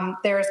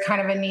 there's kind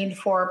of a need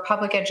for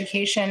public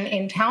education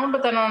in town,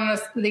 but then on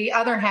the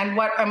other hand,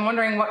 I'm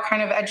wondering what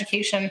kind of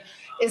education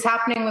is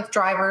happening with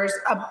drivers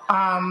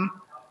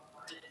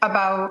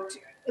about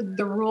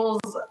the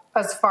rules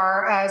as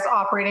far as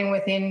operating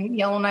within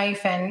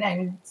Yellowknife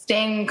and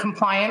staying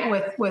compliant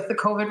with the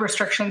COVID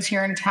restrictions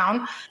here in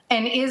town.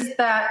 And is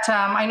that,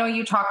 I know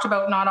you talked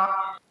about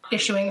not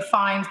issuing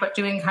fines, but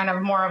doing kind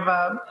of more of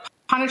a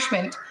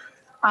punishment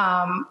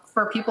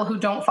for people who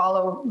don't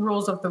follow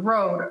rules of the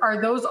road.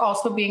 Are those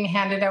also being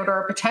handed out,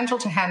 or a potential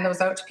to hand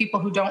those out to people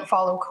who don't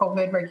follow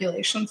COVID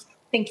regulations?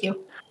 Thank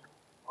you.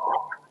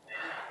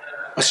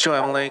 Mr.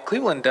 Emily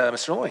Cleveland,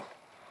 Mr. Lowy.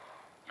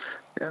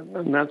 Yeah,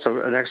 and that's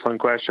an excellent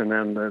question,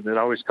 and it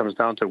always comes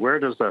down to where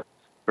does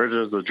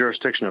the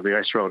jurisdiction of the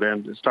ice road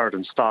start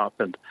and stop,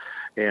 and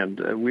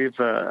we've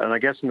and I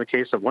guess in the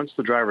case of once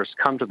the drivers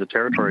come to the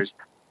territories,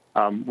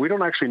 we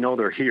don't actually know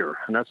they're here,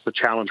 and that's the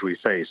challenge we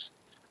face.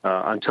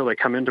 Until they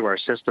come into our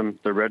system,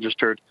 they're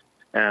registered,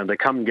 and they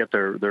come and get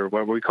their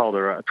what we call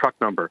their truck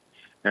number,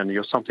 and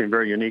something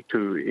very unique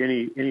to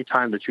any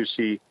time that you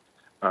see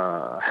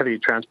heavy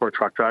transport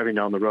truck driving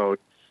down the road,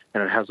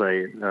 and it has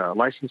a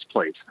license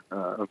plate,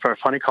 a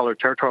funny colored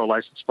territorial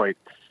license plate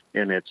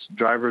in its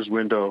driver's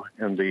window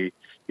in the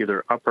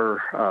either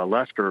upper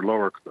left or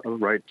lower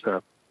right,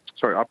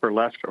 upper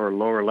left or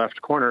lower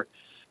left corner.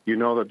 You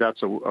know that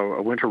that's a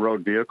Winter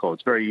Road vehicle.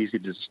 It's very easy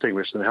to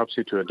distinguish, and it helps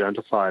you to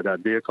identify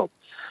that vehicle.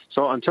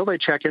 So until they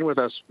check in with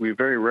us, we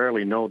very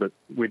rarely know that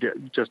we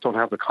just don't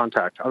have the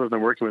contact, other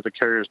than working with the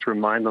carriers to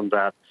remind them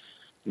that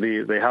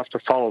they have to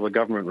follow the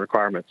government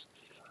requirements.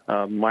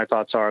 My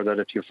thoughts are that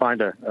if you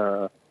find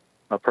a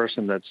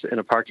person that's in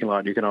a parking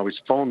lot, you can always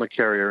phone the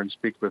carrier and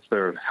speak with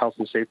their health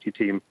and safety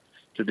team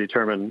to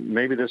determine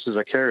maybe this is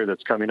a carrier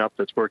that's coming up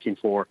that's working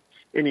for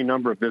any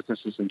number of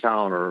businesses in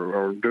town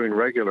or doing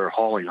regular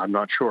hauling. I'm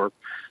not sure.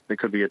 It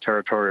could be a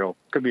trucker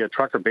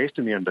based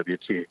in the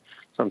NWT.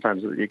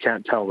 Sometimes you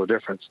can't tell the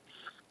difference.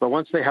 But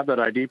once they have that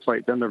ID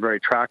plate, then they're very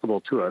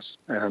trackable to us.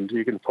 And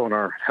you can phone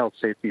our health,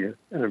 safety, and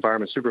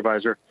environment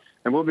supervisor,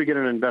 and we'll begin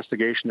an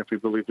investigation if we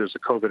believe there's a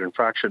COVID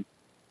infraction,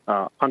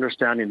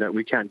 understanding that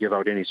we can't give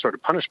out any sort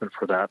of punishment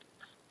for that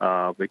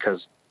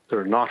because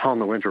they're not on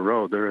the Winter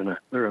Road. They're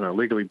in a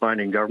legally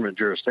binding government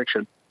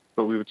jurisdiction.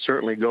 But we would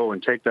certainly go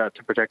and take that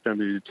to Protect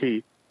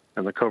NWT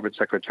and the COVID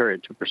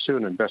Secretariat to pursue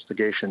an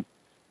investigation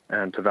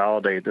and to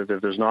validate that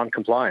if there's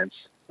non-compliance,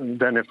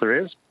 then if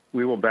there is,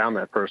 we will ban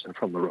that person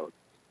from the road.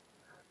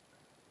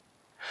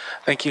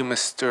 Thank you,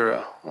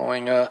 Mr.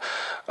 Lowing.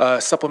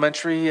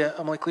 Supplementary,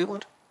 Emily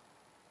Cleveland?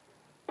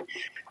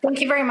 Thank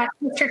you very much,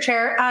 Mr.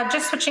 Chair.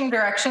 Just switching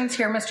directions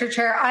here, Mr.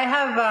 Chair. I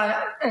have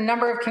a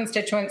number of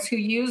constituents who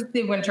use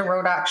the Winter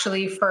Road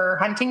actually for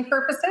hunting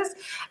purposes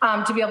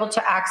to be able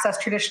to access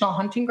traditional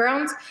hunting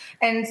grounds.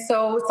 And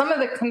so some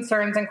of the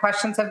concerns and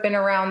questions have been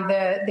around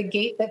the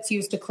gate that's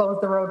used to close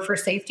the road for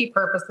safety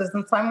purposes.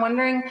 And so I'm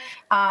wondering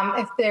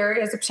if there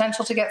is a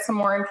potential to get some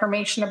more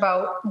information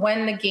about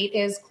when the gate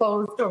is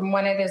closed or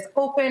when it is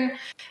open,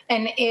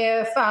 and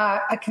if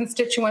a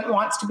constituent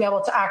wants to be able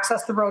to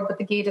access the road but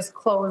the gate is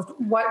closed,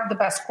 what the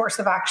best course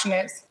of action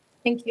is.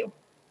 Thank you.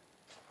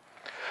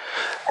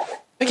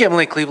 Thank you,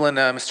 Emily Cleveland.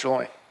 Mr.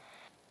 Loy.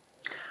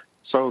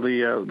 So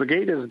the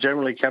gate is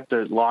generally kept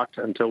locked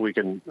until we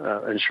can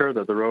ensure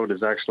that the road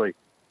is actually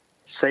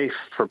safe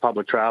for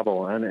public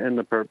travel. And in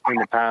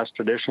the past,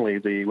 traditionally,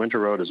 the Winter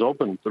Road has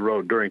opened the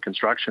road during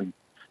construction,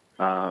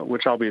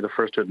 which I'll be the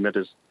first to admit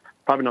is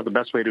probably not the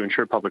best way to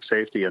ensure public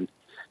safety, and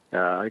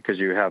because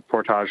you have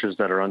portages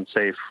that are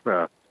unsafe,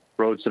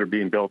 roads that are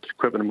being built,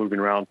 equipment moving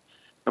around.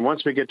 And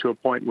once we get to a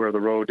point where the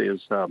road is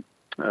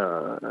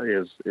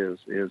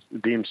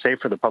deemed safe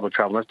for the public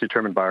travel, that's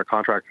determined by our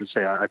contractor to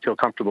say, I feel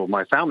comfortable,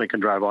 my family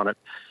can drive on it,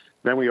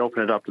 then we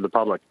open it up to the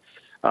public.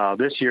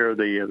 This year,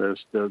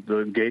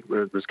 the gate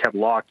was kept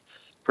locked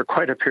for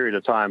quite a period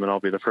of time, and I'll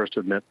be the first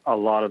to admit a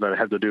lot of that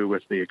had to do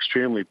with the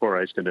extremely poor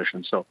ice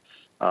conditions. So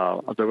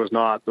there was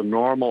not the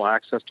normal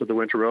access to the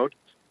Winter Road.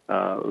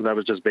 That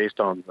was just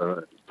based on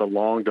the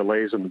long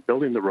delays in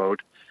building the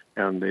road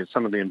and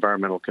some of the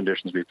environmental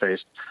conditions we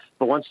faced.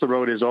 But once the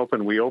road is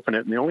open, we open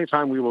it, and the only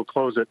time we will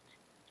close it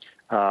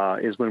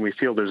is when we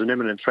feel there's an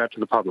imminent threat to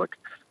the public.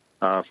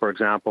 For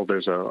example,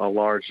 there's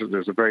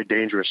a very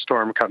dangerous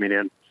storm coming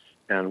in,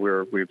 and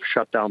we've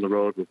shut down the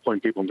road. We're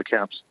pulling people into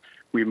camps.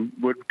 We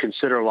would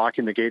consider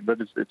locking the gate, but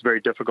it's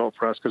very difficult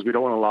for us because we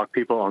don't want to lock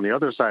people on the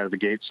other side of the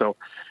gate. So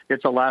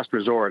it's a last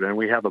resort, and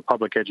we have a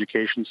public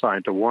education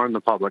sign to warn the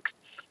public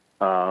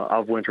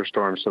of winter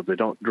storms so they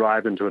don't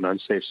drive into an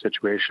unsafe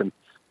situation.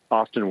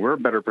 Often we're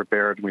better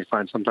prepared, and we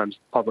find sometimes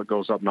the public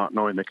goes up not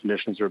knowing the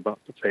conditions they're about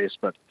to face.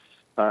 But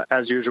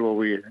as usual,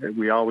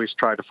 we always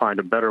try to find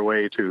a better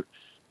way to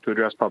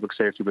address public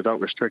safety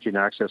without restricting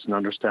access and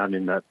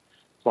understanding that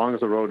as long as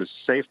the road is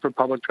safe for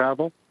public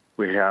travel,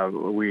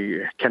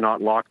 we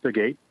cannot lock the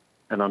gate,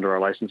 and under our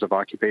license of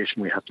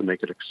occupation, we have to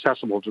make it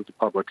accessible to the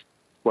public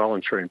while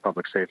ensuring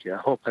public safety. I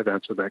hope I've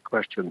answered that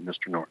question,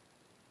 Mr. Norn.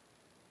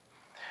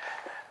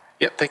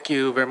 Yep, thank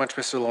you very much,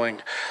 Mr.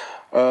 Loing.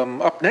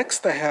 Up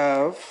next, I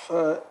have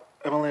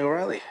Emily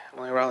O'Reilly.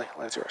 Emily O'Reilly,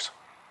 line's yours.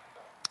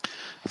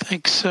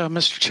 Thanks,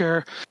 Mr.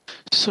 Chair.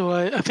 So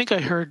I think I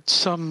heard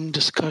some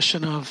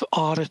discussion of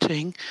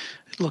auditing.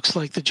 It looks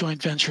like the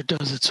joint venture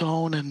does its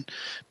own, and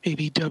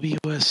maybe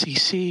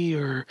WSCC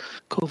or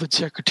COVID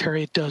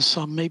Secretariat does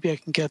some. Maybe I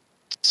can get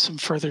some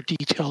further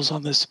details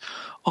on this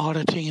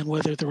auditing and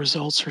whether the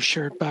results are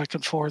shared back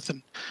and forth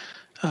and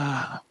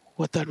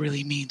what that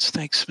really means.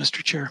 Thanks,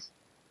 Mr. Chair.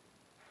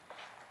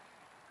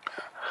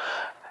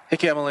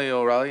 Thank you, Emily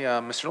O'Reilly.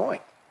 Mr.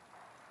 Loing.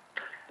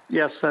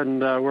 Yes,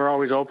 and we're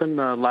always open.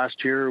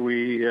 Last year,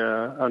 we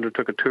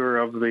undertook a tour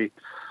of the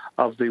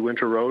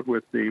Winter Road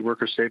with the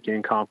Workers' Safety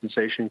and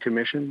Compensation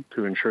Commission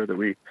to ensure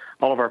that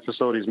all of our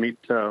facilities meet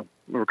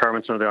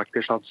requirements under the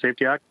Occupational Health and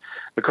Safety Act.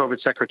 The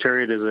COVID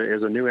Secretariat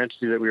is a new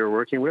entity that we are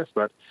working with,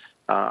 but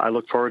I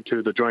look forward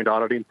to the joint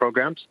auditing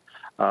programs.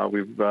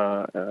 We've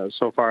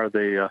so far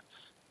the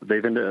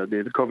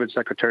COVID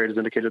Secretariat has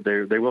indicated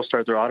they will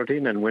start their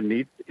auditing and, when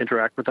need,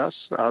 interact with us,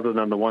 other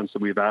than the ones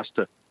that we've asked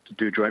to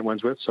do joint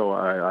ones with. So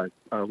I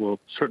will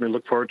certainly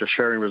look forward to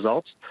sharing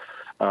results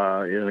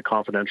in a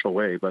confidential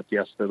way. But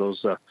yes,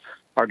 those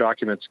our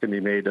documents can be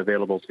made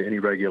available to any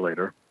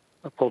regulator.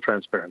 Full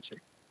transparency.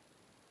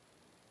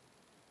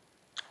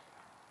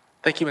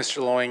 Thank you,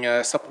 Mr.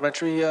 Loing.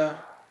 Supplementary,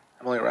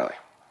 Emily O'Reilly.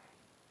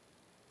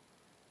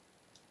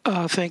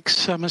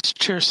 Thanks, Mr.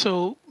 Chair.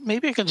 So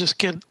maybe I can just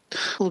get a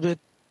little bit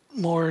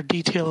more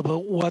detail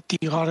about what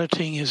the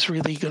auditing is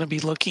really going to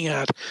be looking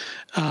at.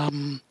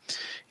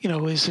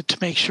 Is it to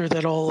make sure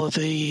that all of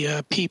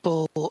the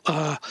people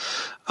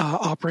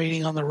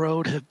operating on the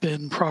road have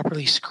been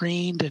properly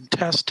screened and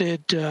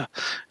tested?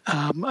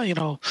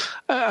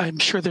 I'm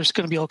sure there's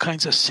going to be all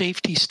kinds of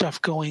safety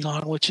stuff going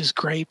on, which is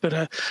great, but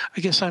I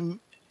guess I'm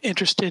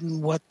interested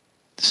in what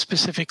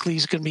specifically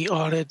is going to be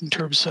audited in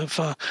terms of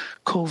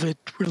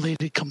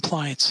COVID-related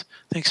compliance.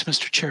 Thanks,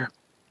 Mr. Chair.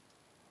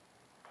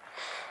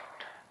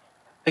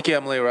 Thank you,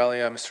 Emily O'Reilly.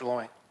 Mr.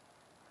 Loing.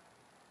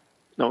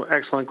 No,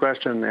 excellent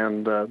question.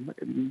 And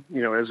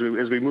as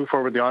we move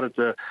forward,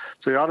 the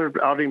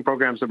auditing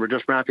programs that we're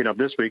just wrapping up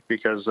this week,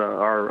 because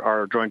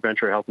our joint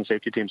venture health and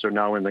safety teams are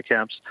now in the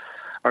camps,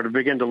 are to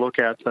begin to look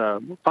at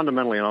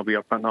fundamentally, and I'll be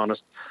upfront and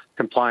honest,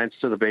 compliance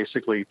to the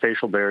basically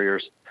facial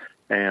barriers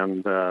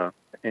and the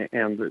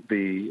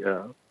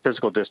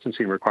physical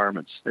distancing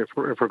requirements. If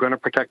we're going to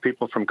protect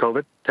people from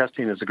COVID,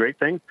 testing is a great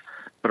thing.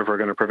 But if we're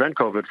going to prevent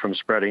COVID from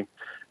spreading,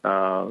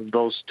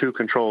 those two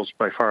controls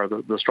by far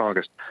the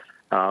strongest.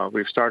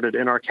 We've started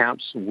in our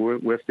camps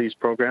with these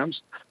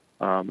programs,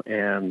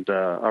 and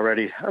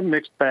already a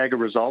mixed bag of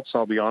results.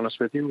 I'll be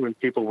honest with you. When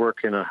people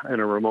work in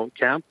a remote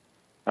camp,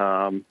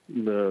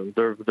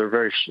 they're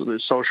very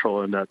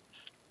social in that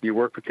you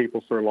work with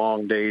people for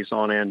long days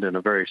on end in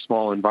a very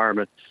small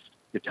environment.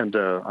 You tend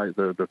to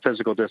the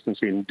physical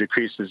distancing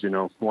decreases.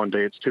 One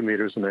day it's 2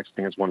 meters, the next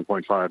thing is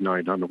 1.5, now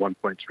down to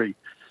 1.3.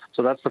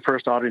 So that's the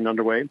first auditing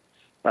underway.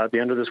 At the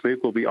end of this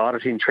week, we'll be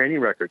auditing training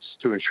records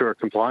to ensure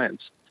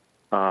compliance.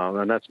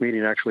 And that's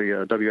meeting actually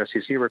a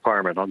WSCC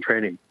requirement on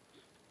training.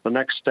 The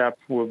next step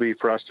will be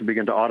for us to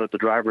begin to audit the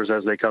drivers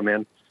as they come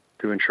in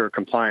to ensure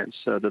compliance,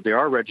 that they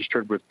are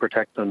registered with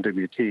Protect on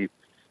WT.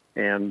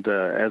 And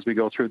as we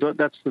go through,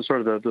 that's the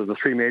sort of the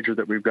three major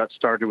that we've got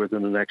started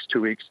within the next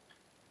 2 weeks.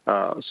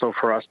 So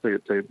for us to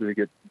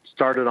get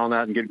started on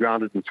that and get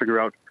grounded and figure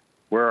out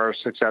where our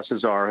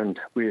successes are. And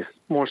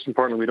most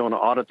importantly, we don't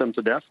want to audit them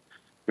to death.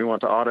 We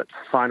want to audit,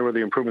 find where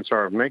the improvements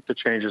are, make the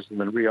changes, and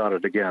then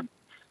re-audit again.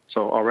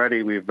 So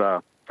already we've,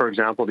 for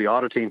example, the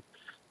auditing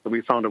that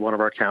we found in one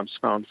of our camps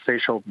found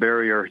facial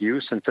barrier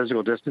use and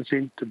physical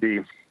distancing to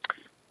be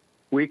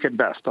weak at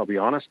best, I'll be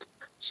honest.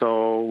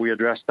 So we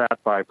addressed that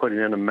by putting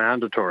in a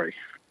mandatory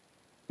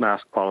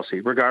mask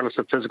policy. Regardless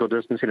of physical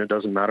distancing, it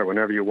doesn't matter.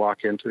 Whenever you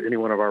walk into any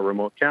one of our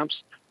remote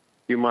camps,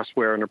 you must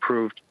wear an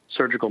approved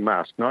surgical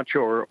mask, not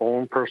your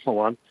own personal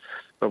one,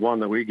 but one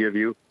that we give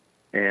you,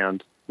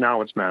 and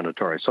now it's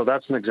mandatory. So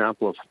that's an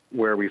example of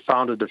where we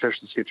found a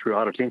deficiency through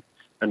auditing,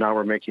 and now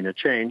we're making a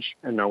change,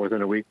 and now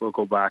within a week we'll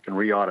go back and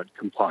re-audit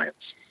compliance.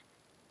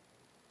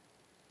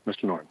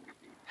 Mr. Norn.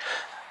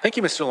 Thank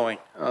you, Mr. Loing.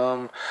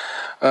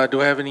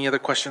 Do I have any other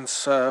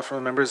questions from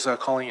the members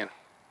calling in?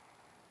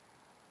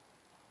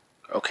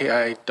 Okay,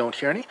 I don't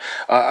hear any.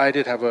 I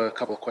did have a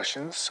couple of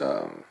questions.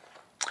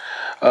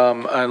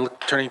 And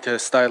turning to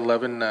slide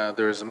 11,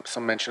 there is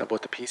some mention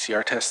about the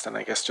PCR test, and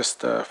I guess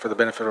just for the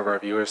benefit of our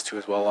viewers too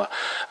as well.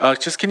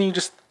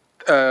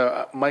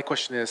 My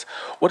question is,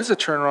 what is the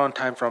turnaround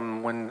time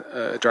from when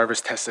a driver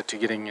is tested to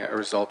getting a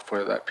result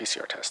for that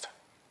PCR test?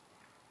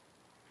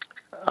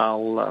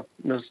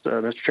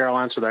 Mr. Chair, I'll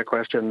answer that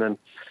question then.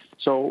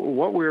 So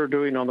what we're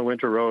doing on the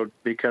Winter Road,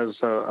 because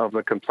of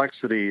the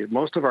complexity,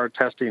 most of our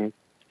testing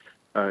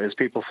is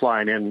people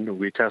flying in.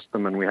 We test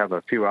them and we have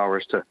a few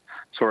hours to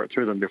sort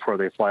through them before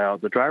they fly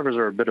out. The drivers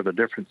are a bit of a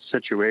different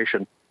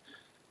situation.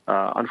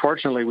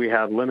 Unfortunately, we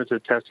have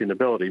limited testing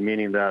ability,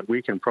 meaning that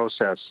we can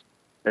process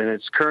in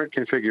its current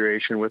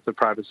configuration with the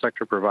private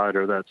sector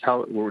provider that's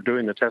how we're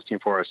doing the testing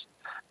for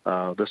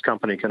us. This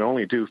company can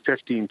only do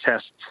 15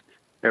 tests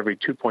every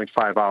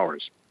 2.5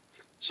 hours.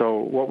 So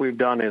what we've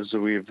done is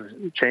we've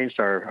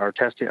changed our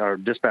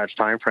dispatch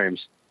timeframes.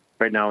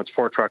 Right now it's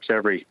 4 trucks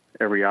every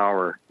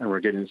hour, and we're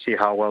getting to see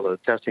how well the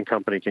testing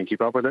company can keep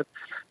up with it.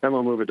 Then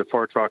we'll move it to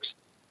 4 trucks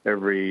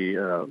every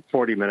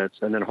 40 minutes,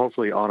 and then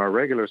hopefully on our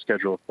regular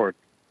schedule, 4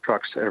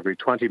 trucks every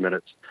 20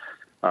 minutes.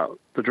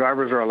 The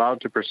drivers are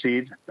allowed to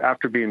proceed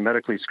after being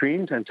medically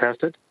screened and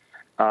tested.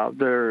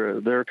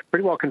 They're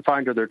pretty well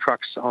confined to their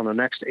trucks on the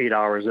next 8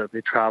 hours that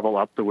they travel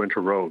up the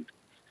Winter Road.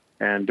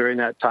 And during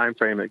that time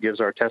frame, it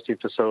gives our testing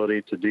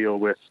facility to deal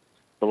with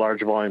the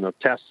large volume of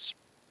tests.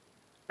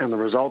 And the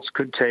results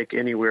could take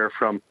anywhere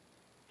from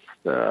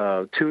 2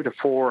 to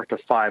 4 to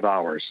 5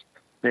 hours,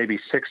 maybe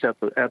 6 at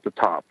the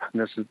top.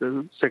 And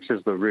 6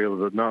 is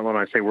not when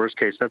I say worst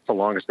case, that's the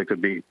longest it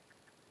could be.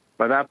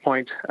 By that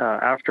point,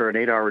 after an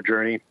 8-hour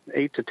journey,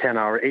 8 to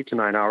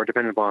 9 hour,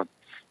 depending upon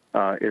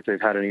if they've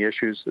had any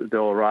issues,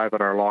 they'll arrive at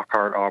our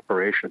Lockhart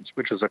operations,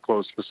 which is a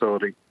closed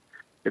facility.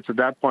 It's at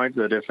that point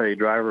that if a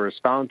driver is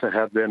found to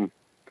have been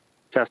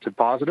tested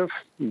positive,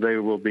 they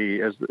will be,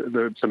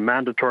 it's a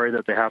mandatory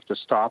that they have to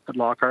stop at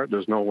Lockhart.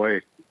 There's no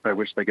way by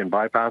which they can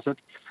bypass it.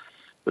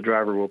 The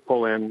driver will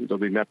pull in, they'll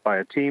be met by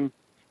a team,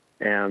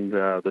 and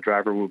the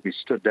driver will be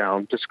stood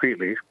down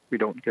discreetly. We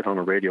don't get on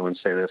a radio and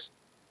say this.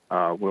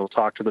 We'll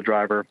talk to the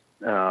driver.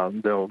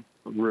 They'll,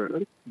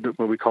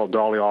 what we call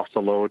dolly off the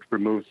load,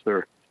 remove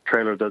their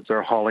trailer that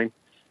they're hauling.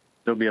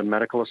 There'll be a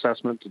medical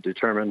assessment to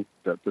determine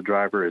that the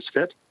driver is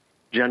fit.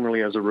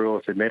 Generally, as a rule,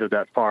 if they made it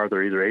that far,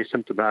 they're either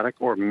asymptomatic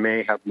or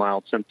may have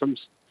mild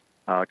symptoms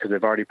because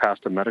they've already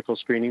passed a medical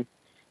screening.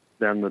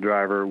 Then the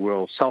driver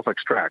will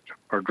self-extract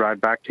or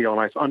drive back to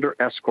Yellowknife under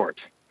escort,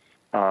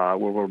 where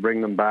we'll bring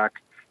them back.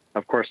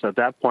 Of course, at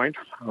that point,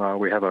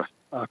 we have a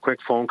quick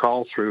phone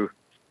call through,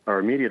 or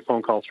immediate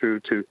phone call through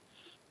to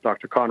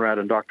Dr. Conrad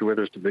and Dr.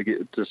 Withers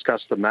to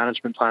discuss the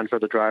management plan for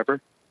the driver.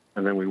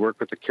 And then we work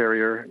with the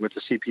carrier, with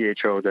the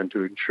CPHO, then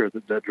to ensure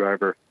that that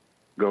driver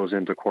goes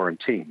into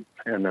quarantine,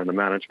 and then the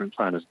management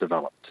plan is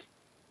developed.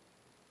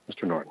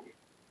 Mr. Norn.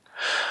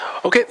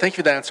 Okay, thank you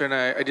for the answer. And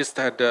I just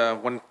had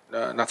one,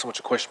 not so much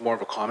a question, more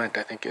of a comment.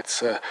 I think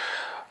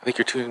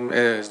your team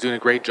is doing a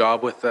great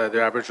job with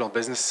the Aboriginal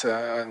business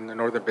and the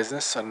Northern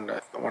business, and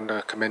I want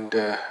to commend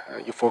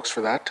you folks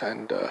for that.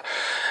 And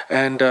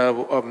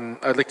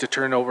I'd like to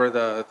turn over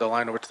the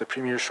line over to the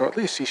Premier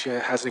shortly, see if she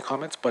has any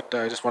comments. But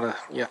I just want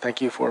to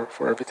thank you for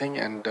everything,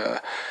 and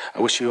I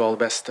wish you all the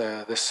best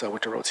this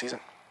Winter Road season.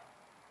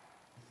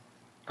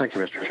 Thank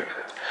you, Mr. Chair.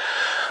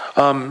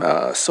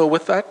 So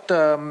with that,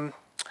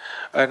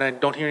 and I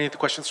don't hear any of the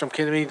questions from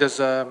Kennedy, does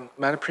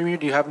Madam Premier,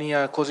 do you have any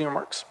closing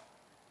remarks?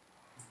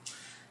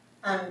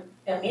 Thank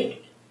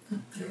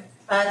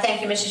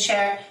you, Mr.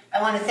 Chair.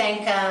 I want to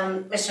thank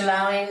Mr.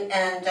 Lowing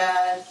and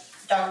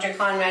Dr.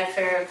 Conrad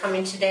for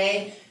coming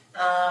today.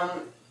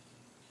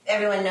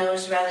 Everyone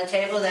knows around the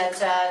table that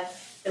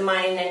the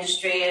mining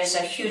industry is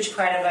a huge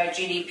part of our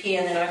GDP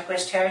in the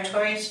Northwest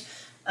Territories.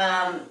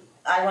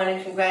 I want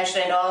to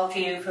congratulate all of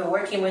you for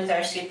working with our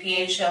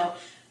CPHO.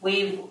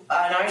 We,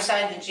 on our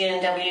side, the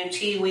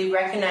GNWT, we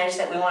recognize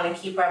that we want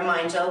to keep our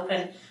mines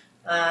open.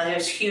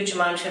 There's a huge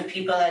amount of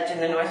people in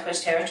the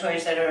Northwest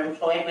Territories that are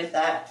employed with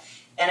that.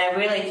 And I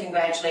really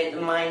congratulate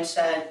the mines,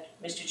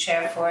 Mr.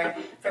 Chair,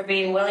 for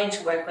being willing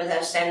to work with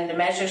us and the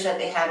measures that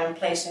they have in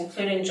place,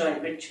 including joint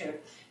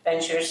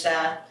ventures.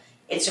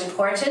 It's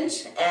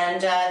important,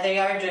 and they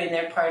are doing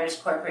their part as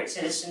corporate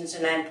citizens.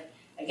 And I,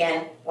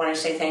 again, want to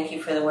say thank you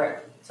for the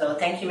work. So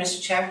thank you,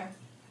 Mr. Chair.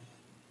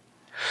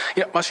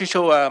 Yeah,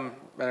 Mashicho,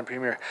 Madam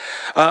Premier.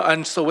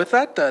 And so with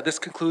that, this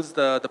concludes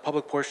the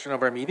public portion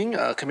of our meeting.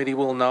 Committee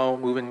will now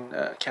move in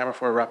camera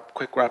for a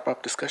quick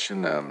wrap-up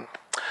discussion.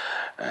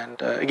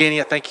 And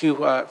again, thank you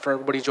for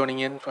everybody joining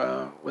in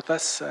with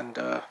us. And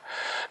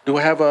do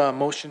I have a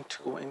motion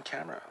to go in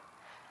camera?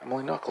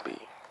 Emily Knockleby.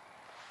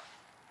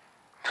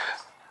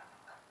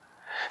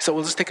 So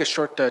we'll just take a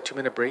short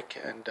 2-minute break,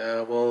 and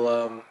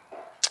we'll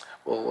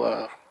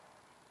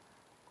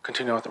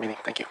continue on with the meeting.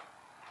 Thank you.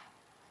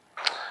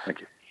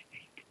 Thank you.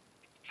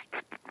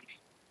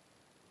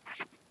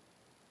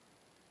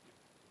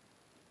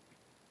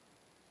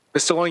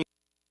 Mr. Long.